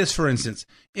 Take this, for instance.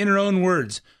 In her own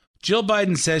words, Jill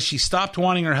Biden says she stopped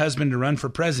wanting her husband to run for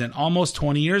president almost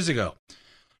 20 years ago.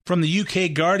 From the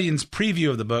UK Guardian's preview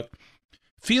of the book,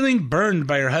 feeling burned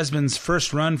by her husband's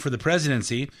first run for the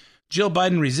presidency, Jill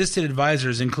Biden resisted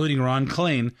advisors, including Ron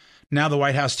Klain, now the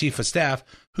White House chief of staff,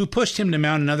 who pushed him to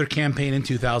mount another campaign in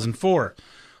 2004.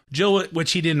 Jill,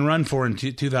 which he didn't run for in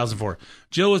 2004.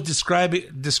 Jill was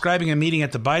describing a meeting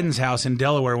at the Biden's house in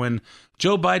Delaware when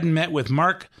Joe Biden met with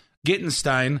Mark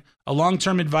Gittenstein, a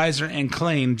long-term advisor, and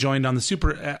Klain joined on the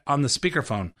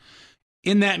speakerphone.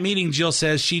 In that meeting, Jill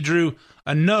says she drew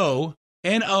a no,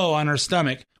 N-O, on her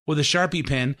stomach with a Sharpie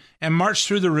pen and marched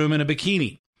through the room in a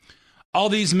bikini. All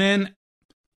these men,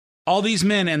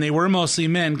 and they were mostly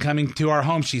men coming to our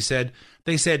home, she said.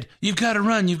 They said, "You've got to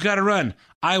run, you've got to run."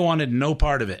 I wanted no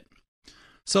part of it.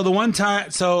 So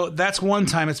that's one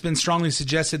time it's been strongly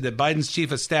suggested that Biden's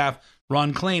chief of staff,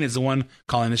 Ron Klain, is the one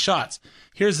calling the shots.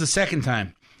 Here's the second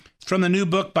time. It's from the new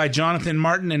book by Jonathan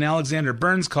Martin and Alexander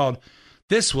Burns called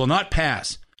 "This Will Not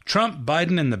Pass: Trump,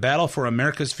 Biden, and the Battle for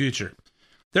America's Future."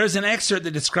 There's an excerpt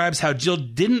that describes how Jill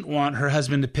didn't want her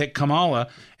husband to pick Kamala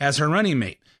as her running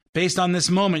mate, based on this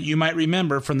moment you might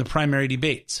remember from the primary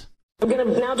debates. I'm going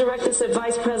to now direct this at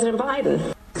Vice President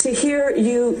Biden. To hear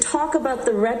you talk about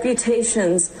the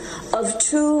reputations of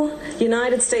two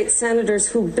United States senators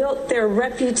who built their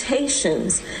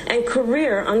reputations and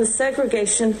career on the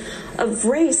segregation of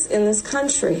race in this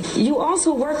country. You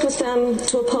also worked with them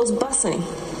to oppose busing.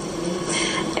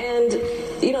 And,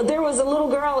 there was a little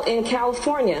girl in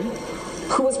California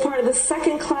who was part of the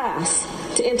second class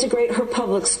to integrate her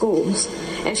public schools.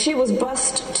 And she was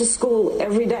bused to school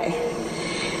every day.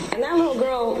 And that little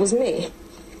girl was me.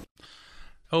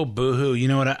 Oh, boo-hoo. You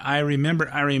know what? I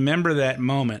remember that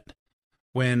moment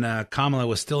when Kamala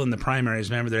was still in the primaries.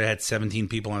 Remember, they had 17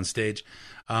 people on stage.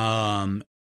 And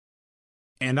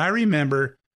I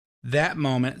remember that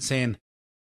moment saying,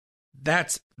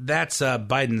 that's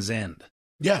Biden's end.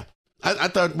 Yeah. I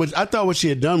thought what she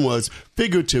had done was,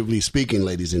 figuratively speaking,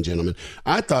 ladies and gentlemen,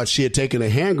 I thought she had taken a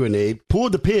hand grenade,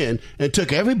 pulled the pin, and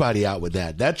took everybody out with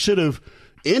that. That should have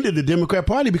ended the Democrat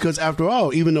Party, because after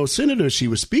all, even those senators she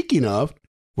was speaking of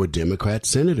were Democrat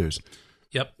senators.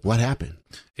 Yep. What happened?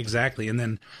 Exactly. And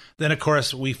then of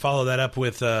course we follow that up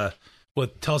with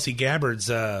Tulsi Gabbard's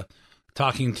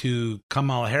talking to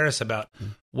Kamala Harris about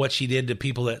what she did to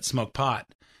people that smoke pot.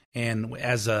 And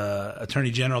as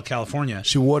Attorney General of California,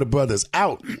 she wore the brothers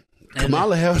out.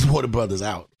 Kamala Harris wore the brothers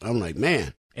out. I'm like,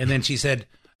 man. And then she said,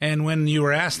 and when you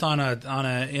were asked in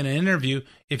an interview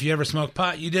if you ever smoked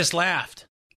pot, you just laughed.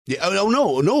 Yeah,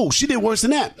 oh no, she did worse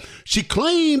than that. She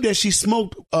claimed that she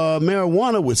smoked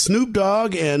marijuana with Snoop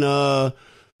Dogg and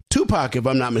Tupac, if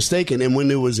I'm not mistaken. And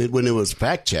when it was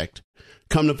fact checked,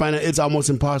 come to find out, it's almost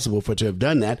impossible for her to have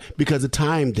done that because the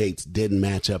time dates didn't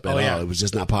match up at all. It was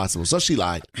just not possible. So she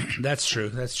lied. That's true.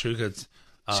 Because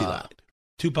she lied.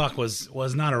 Tupac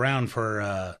was not around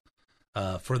for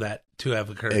that to have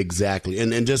occurred. Exactly.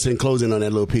 And just in closing on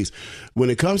that little piece,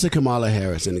 when it comes to Kamala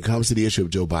Harris and it comes to the issue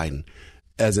of Joe Biden,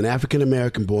 as an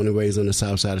African-American born and raised on the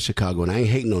south side of Chicago, and I ain't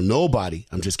hating on nobody,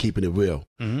 I'm just keeping it real.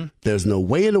 Mm-hmm. There's no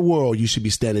way in the world you should be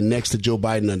standing next to Joe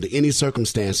Biden under any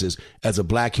circumstances as a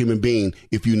black human being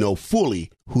if you know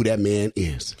fully who that man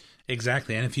is.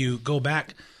 Exactly. And if you go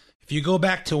back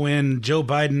to when Joe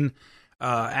Biden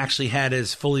actually had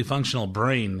his fully functional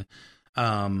brain, he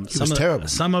was terrible.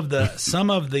 Some of the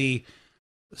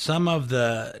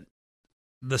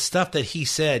stuff that he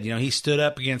said, he stood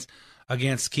up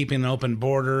against keeping an open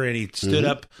border, and he stood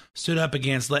up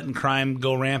against letting crime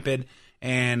go rampant,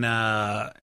 and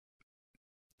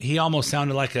he almost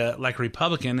sounded like a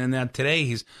Republican. And then today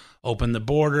he's opened the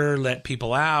border, let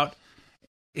people out.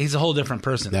 He's a whole different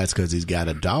person. That's because he's got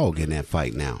a dog in that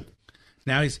fight now.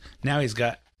 Now he's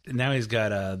got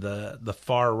the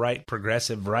far right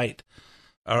progressive right,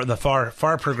 or the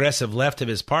far progressive left of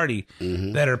his party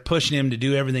that are pushing him to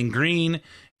do everything green.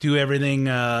 Do everything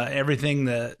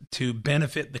to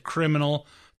benefit the criminal,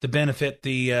 to benefit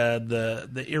the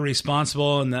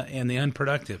irresponsible and the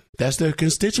unproductive. That's their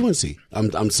constituency.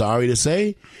 I'm sorry to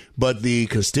say, but the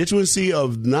constituency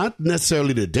of not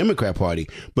necessarily the Democrat Party,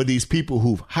 but these people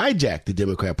who've hijacked the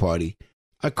Democrat Party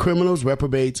are criminals,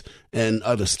 reprobates, and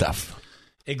other stuff.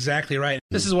 Exactly right.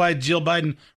 This is why Jill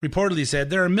Biden reportedly said,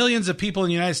 there are millions of people in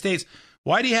the United States.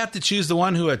 Why do you have to choose the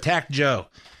one who attacked Joe?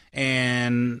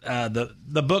 And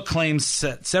the book claims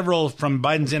several from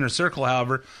Biden's inner circle,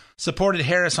 however, supported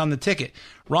Harris on the ticket.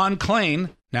 Ron Klain,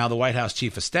 now the White House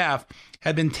chief of staff,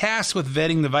 had been tasked with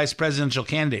vetting the vice presidential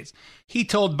candidates. He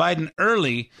told Biden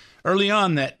early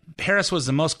on that Harris was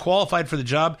the most qualified for the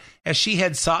job, as she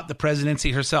had sought the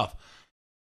presidency herself.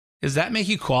 Does that make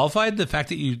you qualified, the fact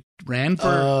that you ran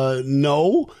for?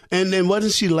 No. And then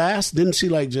wasn't she last? Didn't she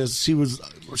she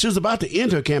was about to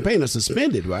end her campaign or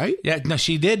suspended, right? Yeah, no,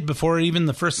 she did before even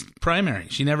the first primary.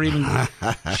 She never even,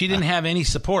 she didn't have any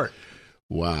support.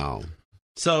 Wow.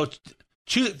 So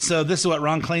this is what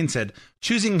Ron Klain said.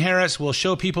 Choosing Harris will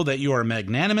show people that you are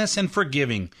magnanimous and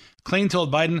forgiving. Klain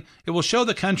told Biden, it will show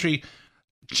the country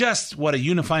just what a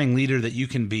unifying leader that you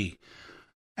can be.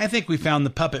 I think we found the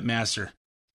puppet master.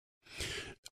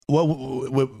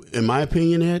 Well, in my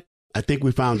opinion, Ed, I think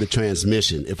we found the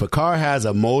transmission. If a car has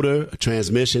a motor, a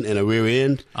transmission, and a rear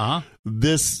end,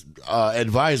 this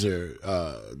advisor,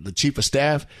 the chief of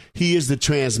staff, he is the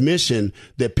transmission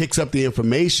that picks up the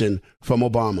information from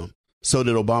Obama so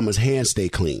that Obama's hands stay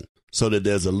clean, so that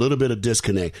there's a little bit of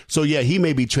disconnect. So, yeah, he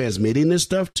may be transmitting this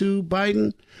stuff to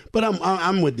Biden, but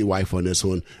I'm with the wife on this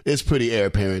one. It's pretty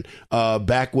apparent.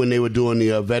 Back when they were doing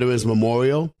the Veterans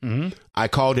Memorial, I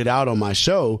called it out on my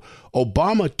show.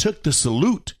 Obama took the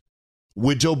salute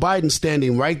with Joe Biden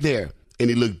standing right there, and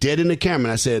he looked dead in the camera.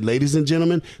 And I said, ladies and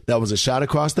gentlemen, that was a shot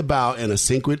across the bow and a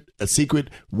secret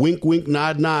wink, wink,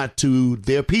 nod, nod to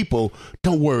their people.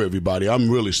 Don't worry, everybody.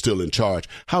 I'm really still in charge.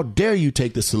 How dare you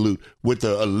take the salute with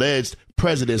the alleged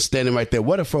president standing right there?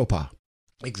 What a faux pas.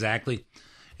 Exactly.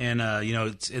 And,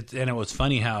 it was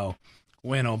funny how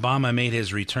when Obama made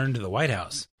his return to the White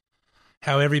House,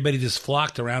 how everybody just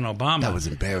flocked around Obama. That was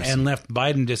embarrassing. And left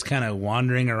Biden just kind of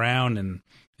wandering around. And,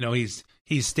 he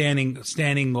he's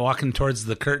standing, walking towards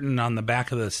the curtain on the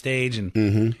back of the stage,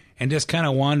 and just kind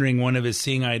of wandering. One of his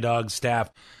seeing eye dog staff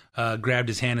grabbed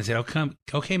his hand and said,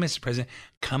 okay, Mr. President,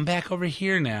 come back over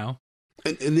here now.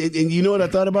 And you know what I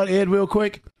thought about, Ed, real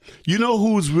quick? You know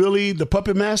who's really the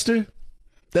puppet master?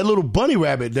 That little bunny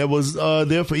rabbit that was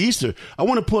there for Easter. I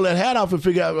want to pull that hat off and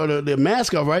figure out the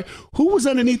mask off, right? Who was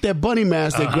underneath that bunny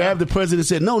mask that grabbed the president and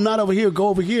said, no, not over here, go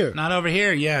over here? Not over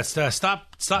here, yes.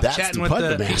 Stop That's chatting the with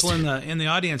the master. people in the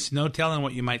audience. No telling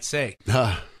what you might say.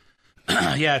 Yeah,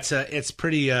 it's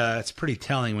pretty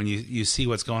telling when you see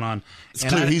what's going on. It's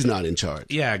clear he's not in charge.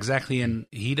 Yeah, exactly, and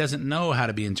he doesn't know how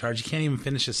to be in charge. He can't even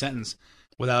finish a sentence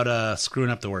without screwing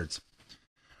up the words.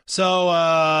 So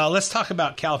let's talk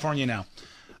about California now.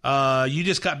 You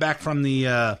just got back from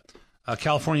the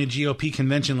California GOP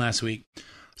convention last week.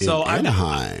 So in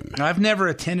Anaheim. I've never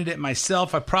attended it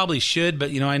myself. I probably should, but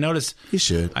I noticed you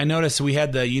should. I noticed we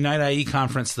had the Unite IE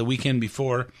conference the weekend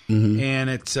before, and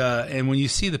it's and when you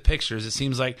see the pictures, it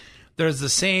seems like there's the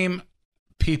same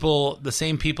people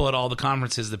at all the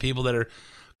conferences, the people that are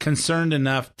concerned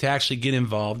enough to actually get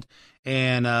involved,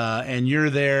 and you're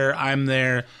there, I'm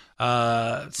there,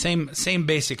 same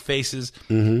basic faces.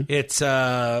 It's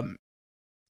kind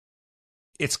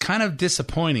of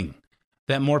disappointing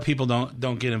that more people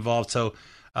don't get involved. So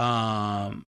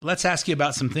let's ask you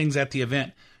about some things at the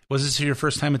event. Was this your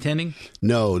first time attending?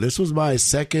 No, this was my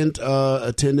second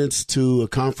attendance to a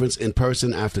conference in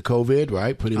person after COVID,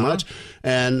 right? Pretty much.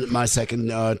 And my second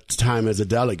time as a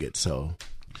delegate. So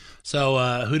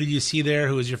who did you see there?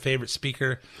 Who was your favorite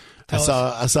speaker? I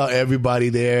saw everybody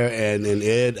there, and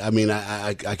Ed. I mean,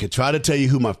 I could try to tell you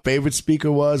who my favorite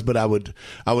speaker was, but I would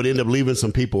end up leaving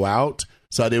some people out.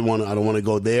 So I don't want to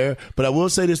go there. But I will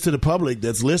say this to the public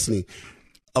that's listening.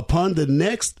 Upon the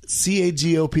next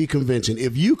CAGOP convention,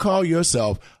 if you call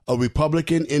yourself a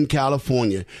Republican in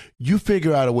California, you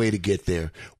figure out a way to get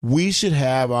there. We should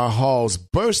have our halls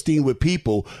bursting with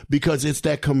people because it's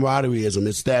that camaraderieism.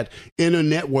 It's that inner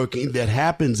networking that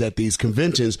happens at these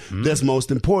conventions that's most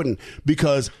important.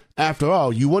 Because after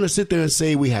all, you want to sit there and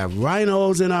say we have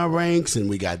rhinos in our ranks and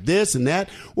we got this and that.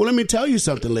 Well, let me tell you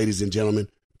something, ladies and gentlemen.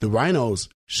 The rhinos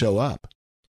show up.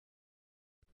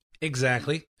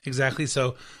 Exactly.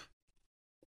 So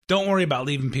don't worry about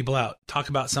leaving people out. Talk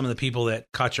about some of the people that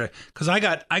caught your, because I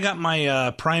got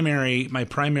my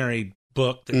primary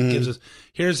book that gives us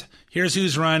here's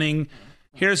who's running,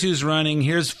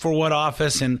 here's for what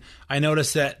office, and I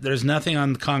noticed that there's nothing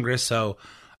on Congress. So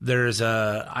there's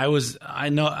I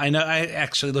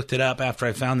actually looked it up after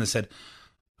I found this. Said,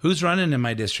 who's running in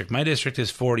my district? My district is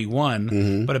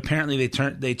 41, but apparently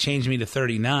they changed me to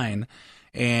 39,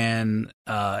 and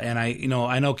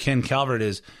I know Ken Calvert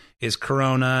is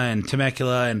Corona and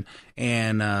Temecula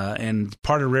and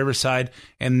part of Riverside,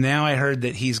 and now I heard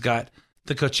that he's got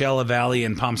the Coachella Valley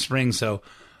and Palm Springs. So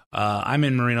I'm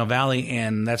in Moreno Valley,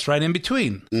 and that's right in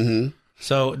between.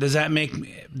 So does that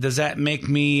make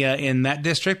me in that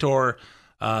district, or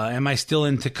am I still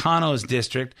in Tacano's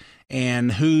district?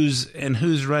 And who's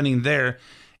running there?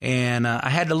 And I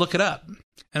had to look it up.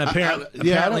 And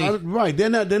apparently, right? They're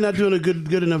not doing a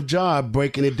good enough job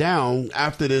breaking it down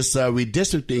after this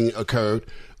redistricting occurred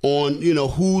on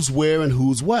who's where and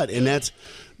who's what, and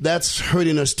that's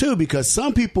hurting us too, because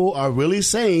some people are really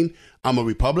saying, I'm a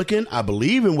Republican, I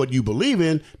believe in what you believe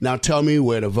in, now tell me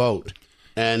where to vote,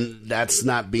 and that's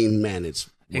not being managed.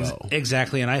 Well.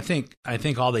 Exactly, and I think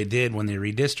all they did when they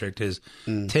redistrict is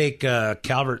take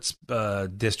Calvert's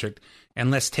district,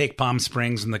 and let's take Palm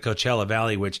Springs and the Coachella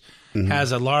Valley, which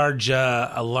has a large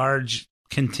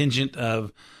contingent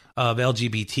of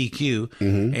LGBTQ,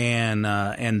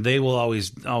 and they will always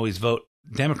vote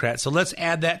Democrat. So let's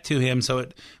add that to him, so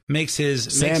it makes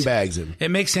sandbags him.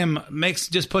 It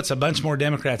just puts a bunch more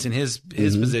Democrats in his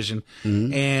position,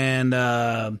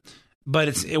 and.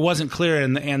 But it wasn't clear,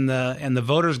 and the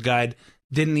voters' guide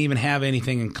didn't even have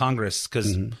anything in Congress,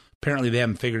 because apparently they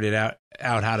haven't figured it out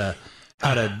how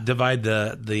to divide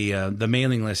the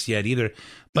mailing list yet either.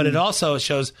 But it also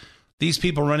shows these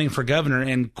people running for governor,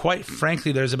 and quite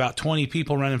frankly, there's about 20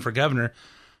 people running for governor,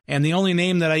 and the only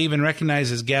name that I even recognize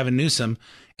is Gavin Newsom.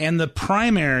 And the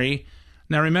primary,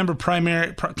 now remember,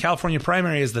 California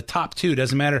primary is the top two.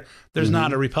 Doesn't matter. There's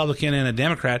not a Republican and a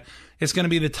Democrat. It's going to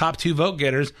be the top two vote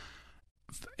getters.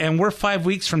 And we're 5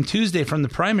 weeks from Tuesday from the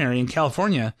primary in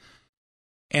California,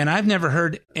 and I've never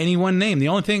heard anyone named. The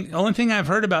only thing I've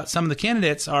heard about some of the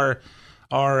candidates are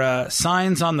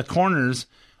signs on the corners,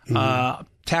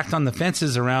 tacked on the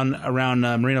fences around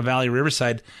Moreno Valley,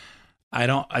 Riverside,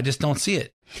 I just don't see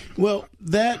it. Well,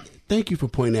 thank you for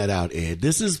pointing that out, Ed.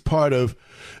 This is part of,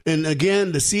 and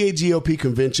again, the CAGOP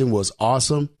convention was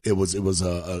awesome. It was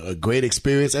a great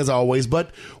experience as always.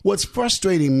 But what's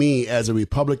frustrating me as a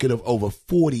Republican of over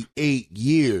 48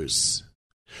 years,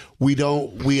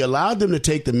 we allowed them to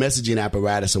take the messaging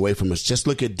apparatus away from us. Just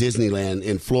look at Disneyland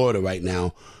in Florida right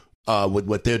now. With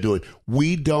what they're doing.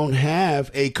 We don't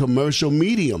have a commercial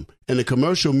medium. And the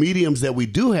commercial mediums that we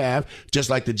do have, just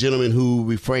like the gentleman who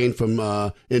refrained from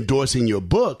endorsing your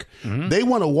book, they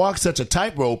want to walk such a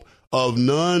tightrope of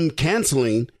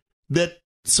non-canceling that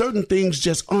certain things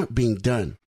just aren't being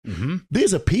done.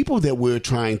 These are people that we're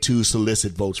trying to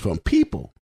solicit votes from.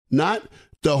 People, not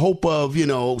the hope of,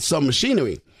 some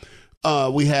machinery.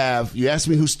 We have, you asked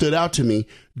me who stood out to me,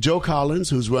 Joe Collins,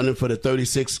 who's running for the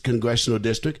 36th Congressional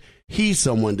District. He's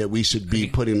someone that we should be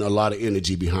putting a lot of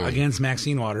energy behind. Against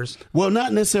Maxine Waters. Well,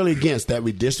 not necessarily against that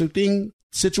redistricting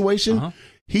situation.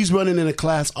 He's running in a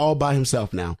class all by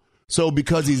himself now. So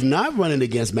because he's not running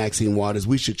against Maxine Waters,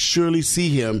 we should surely see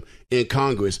him in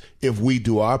Congress if we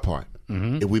do our part.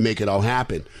 If we make it all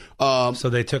happen. So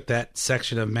they took that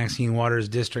section of Maxine Waters'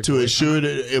 district to ensure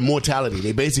the immortality.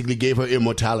 They basically gave her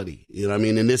immortality. You know what I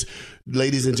mean? And this,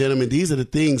 ladies and gentlemen, these are the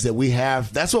things that we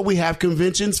have. That's what we have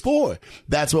conventions for.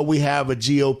 That's what we have a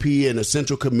GOP and a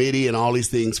central committee and all these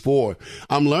things for.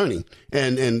 I'm learning.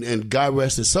 And God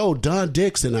rest his soul, Don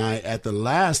Dix and I, at the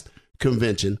last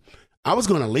convention, I was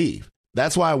going to leave.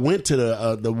 That's why I went to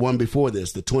the one before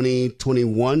this, the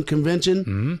 2021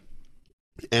 convention.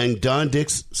 And Don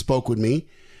Dix spoke with me,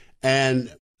 and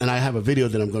I have a video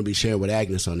that I'm going to be sharing with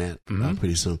Agnes on that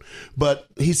pretty soon. But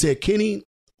he said, Kenny,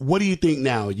 what do you think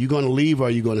now? Are you going to leave or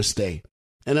are you going to stay?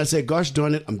 And I said, gosh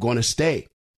darn it, I'm going to stay.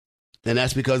 And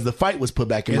that's because the fight was put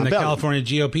back in my belly. In the California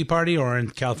GOP party or in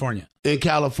California? In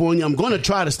California. I'm going to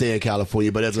try to stay in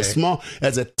California, but as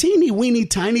a teeny weeny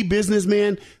tiny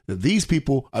businessman, these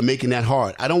people are making that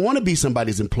hard. I don't want to be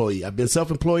somebody's employee. I've been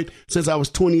self-employed since I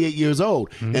was 28 years old.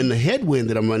 And the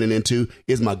headwind that I'm running into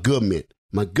is my government.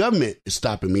 My government is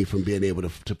stopping me from being able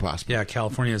to prosper. Yeah,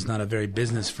 California is not a very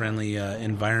business-friendly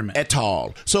environment. At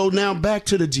all. So now back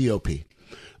to the GOP.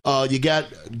 You got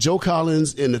Joe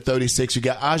Collins in the 36. You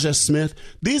got Aja Smith.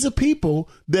 These are people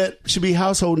that should be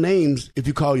household names if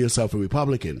you call yourself a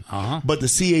Republican. But the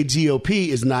CAGOP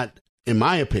is not, in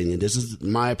my opinion, this is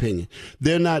my opinion,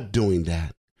 they're not doing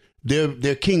that. They're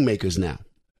kingmakers now.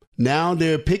 Now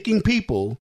they're picking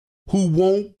people who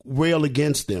won't rail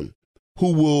against them,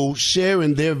 who will share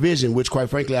in their vision, which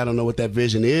quite frankly, I don't know what that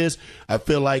vision is. I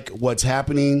feel like what's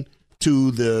happening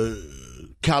to the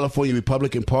California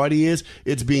Republican Party is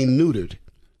it's being neutered.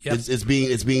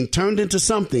 It's being turned into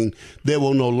something that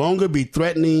will no longer be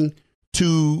threatening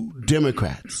to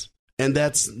Democrats, and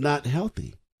that's not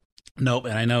healthy. Nope.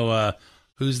 And I know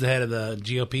who's the head of the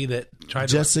GOP that tried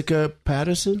Jessica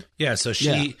Patterson. Yeah, so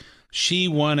she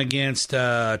won against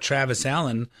Travis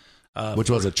Allen, which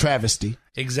was a travesty.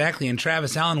 Exactly, and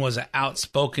Travis Allen was an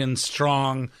outspoken,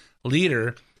 strong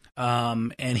leader,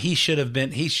 and he should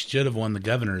have won the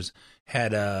governors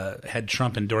had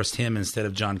Trump endorsed him instead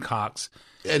of John Cox,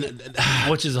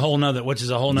 which is a whole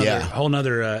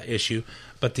nother issue.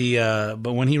 But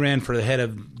but when he ran for the head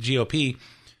of GOP,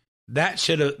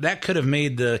 that could have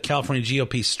made the California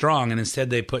GOP strong, and instead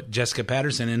they put Jessica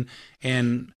Patterson in,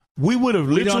 and we would have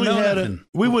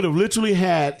literally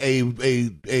had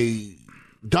a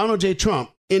Donald J.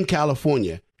 Trump in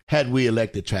California had we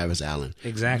elected Travis Allen.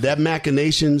 Exactly. That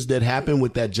machinations that happened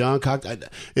with that John Cox,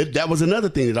 that was another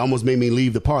thing that almost made me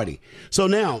leave the party. So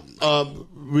now,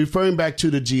 referring back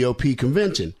to the GOP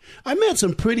convention, I met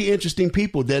some pretty interesting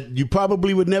people that you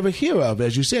probably would never hear of.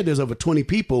 As you said, there's over 20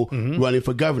 people running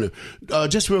for governor.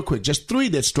 Just real quick, just three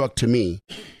that struck to me.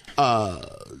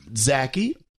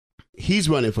 Zaki, he's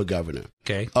running for governor.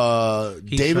 Okay.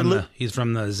 He's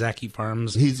from the Zaki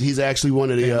Farms. He's actually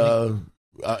one of the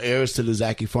heirs to the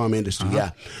Zaki farm industry.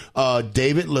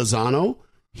 David Lozano,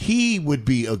 he would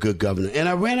be a good governor. And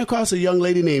I ran across a young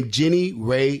lady named Jenny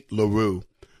Ray LaRue.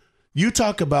 You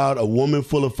talk about a woman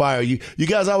full of fire. You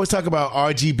guys always talk about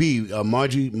RGB,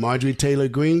 Marjorie Taylor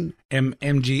Greene.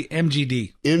 MGD.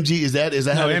 MG, is that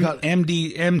how they call it?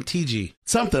 MTG.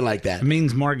 Something like that. It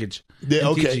means mortgage. Yeah,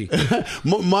 okay.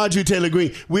 Marjorie Taylor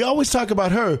Greene. We always talk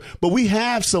about her, but we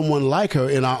have someone like her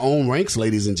in our own ranks,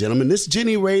 ladies and gentlemen. This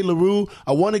Jenny Ray LaRue,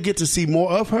 I want to get to see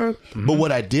more of her, but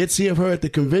what I did see of her at the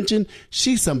convention,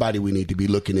 she's somebody we need to be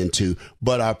looking into,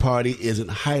 but our party isn't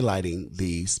highlighting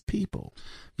these people.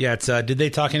 Yeah, it's. Did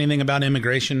they talk anything about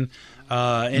immigration?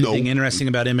 Anything interesting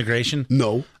about immigration?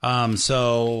 No.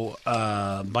 So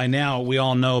by now we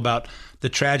all know about the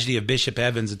tragedy of Bishop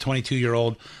Evans, a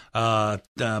 22-year-old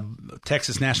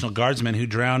Texas National Guardsman who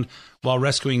drowned while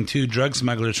rescuing 2 drug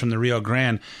smugglers from the Rio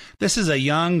Grande. This is a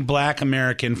young black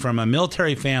American from a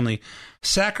military family,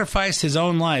 sacrificed his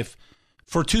own life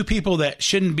for 2 people that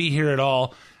shouldn't be here at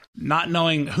all, not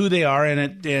knowing who they are.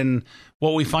 And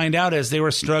what we find out is they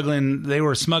were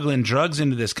smuggling drugs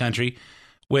into this country,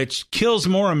 which kills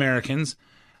more Americans.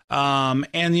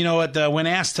 And you know what? When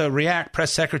asked to react,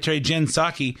 Press Secretary Jen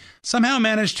Psaki somehow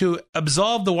managed to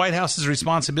absolve the White House's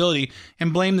responsibility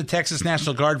and blame the Texas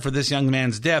National Guard for this young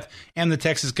man's death. And the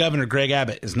Texas governor, Greg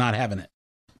Abbott, is not having it.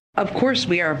 Of course,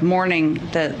 we are mourning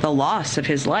the loss of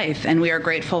his life, and we are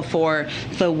grateful for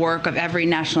the work of every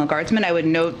National Guardsman. I would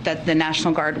note that the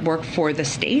National Guard work for the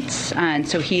states, and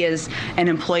so he is an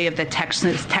employee of the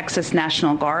Texas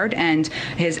National Guard, and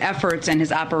his efforts and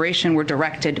his operation were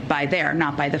directed by there,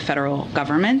 not by the federal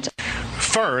government.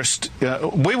 First,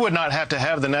 we would not have to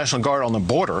have the National Guard on the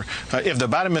border if the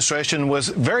Biden administration was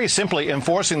very simply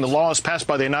enforcing the laws passed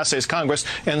by the United States Congress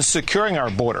and securing our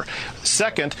border.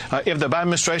 Second, if the Biden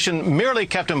administration merely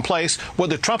kept in place what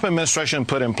the Trump administration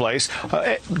put in place,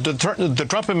 the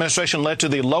Trump administration led to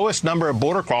the lowest number of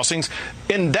border crossings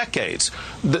in decades.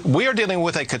 We are dealing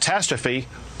with a catastrophe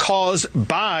caused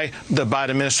by the Biden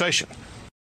administration.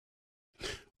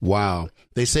 Wow.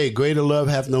 They say greater love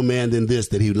hath no man than this,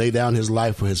 that he lay down his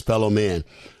life for his fellow man.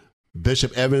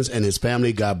 Bishop Evans and his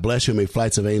family, God bless you. May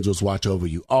flights of angels watch over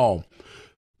you all.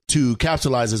 To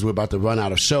capitalize as we're about to run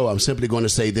out of show, I'm simply going to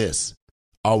say this.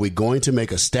 Are we going to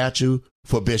make a statue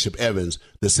for Bishop Evans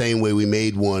the same way we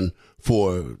made one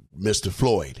for Mr.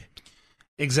 Floyd?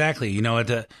 Exactly. You know,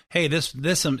 the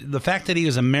fact that he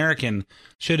was American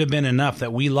should have been enough,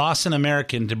 that we lost an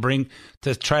American to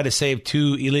try to save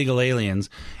 2 illegal aliens.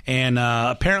 And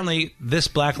apparently this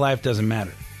black life doesn't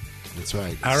matter. That's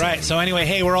right. All right. So anyway,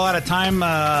 hey, we're all out of time.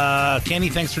 Kenny,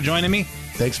 thanks for joining me.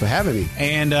 Thanks for having me.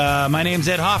 And my name's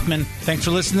Ed Hoffman. Thanks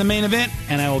for listening to The Main Event,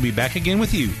 and I will be back again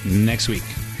with you next week.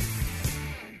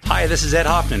 Hi, this is Ed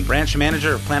Hoffman, branch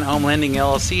manager of Planet Home Lending,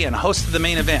 LLC, and host of The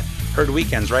Main Event. Heard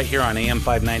weekends right here on AM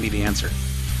 590 The Answer.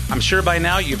 I'm sure by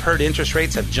now you've heard interest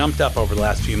rates have jumped up over the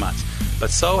last few months, but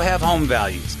so have home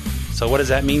values. So what does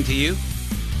that mean to you?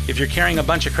 If you're carrying a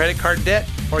bunch of credit card debt,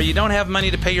 or you don't have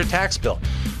money to pay your tax bill,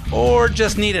 or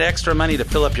just needed extra money to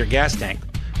fill up your gas tank,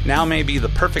 now may be the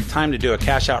perfect time to do a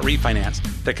cash-out refinance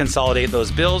to consolidate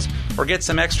those bills or get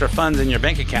some extra funds in your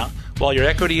bank account while your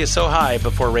equity is so high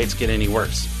before rates get any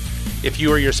worse. If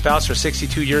you or your spouse are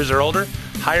 62 years or older,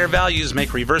 higher values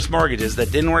make reverse mortgages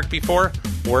that didn't work before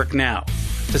work now.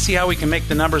 To see how we can make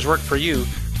the numbers work for you,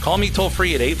 call me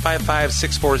toll-free at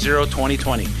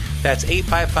 855-640-2020. That's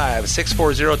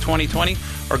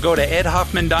 855-640-2020, or go to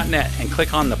edhoffman.net and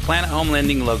click on the Planet Home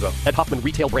Lending logo. Ed Hoffman,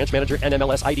 Retail Branch Manager,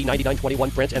 NMLS ID 9921,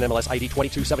 Branch NMLS ID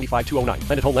 2275209.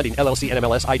 Planet Home Lending, LLC,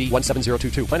 NMLS ID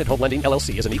 17022. Planet Home Lending,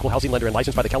 LLC is an equal housing lender and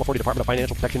licensed by the California Department of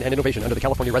Financial Protection and Innovation under the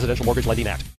California Residential Mortgage Lending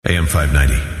Act. AM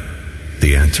 590,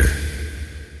 The Answer.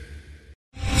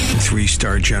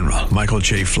 3-star General Michael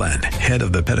J. Flynn, head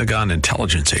of the Pentagon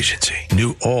Intelligence Agency,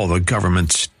 knew all the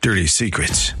government's dirty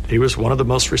secrets. He was one of the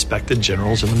most respected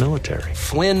generals in the military.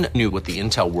 Flynn knew what the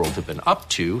intel world had been up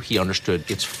to. He understood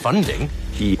its funding.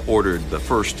 He ordered the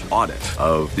first audit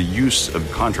of the use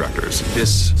of contractors.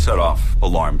 This set off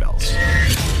alarm bells.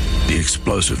 The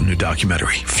explosive new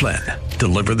documentary, Flynn,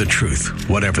 Deliver the Truth,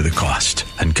 Whatever the Cost,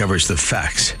 uncovers the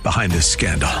facts behind this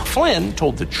scandal. Flynn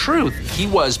told the truth. He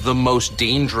was the most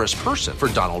dangerous person for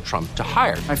Donald Trump to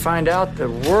hire. I find out the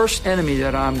worst enemy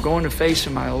that I'm going to face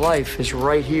in my life is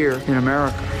right here in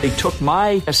America. They took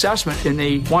my assessment and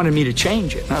they wanted me to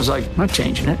change it. And I was like, I'm not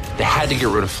changing it. They had to get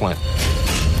rid of Flynn.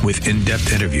 With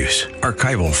in-depth interviews,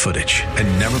 archival footage,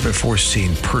 and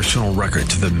never-before-seen personal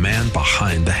records of the man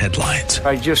behind the headlines.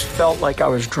 I just felt like I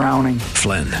was drowning.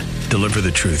 Flynn, Deliver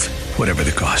the Truth, Whatever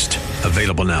the Cost.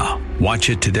 Available now.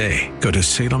 Watch it today. Go to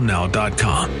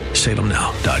salemnow.com.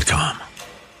 salemnow.com.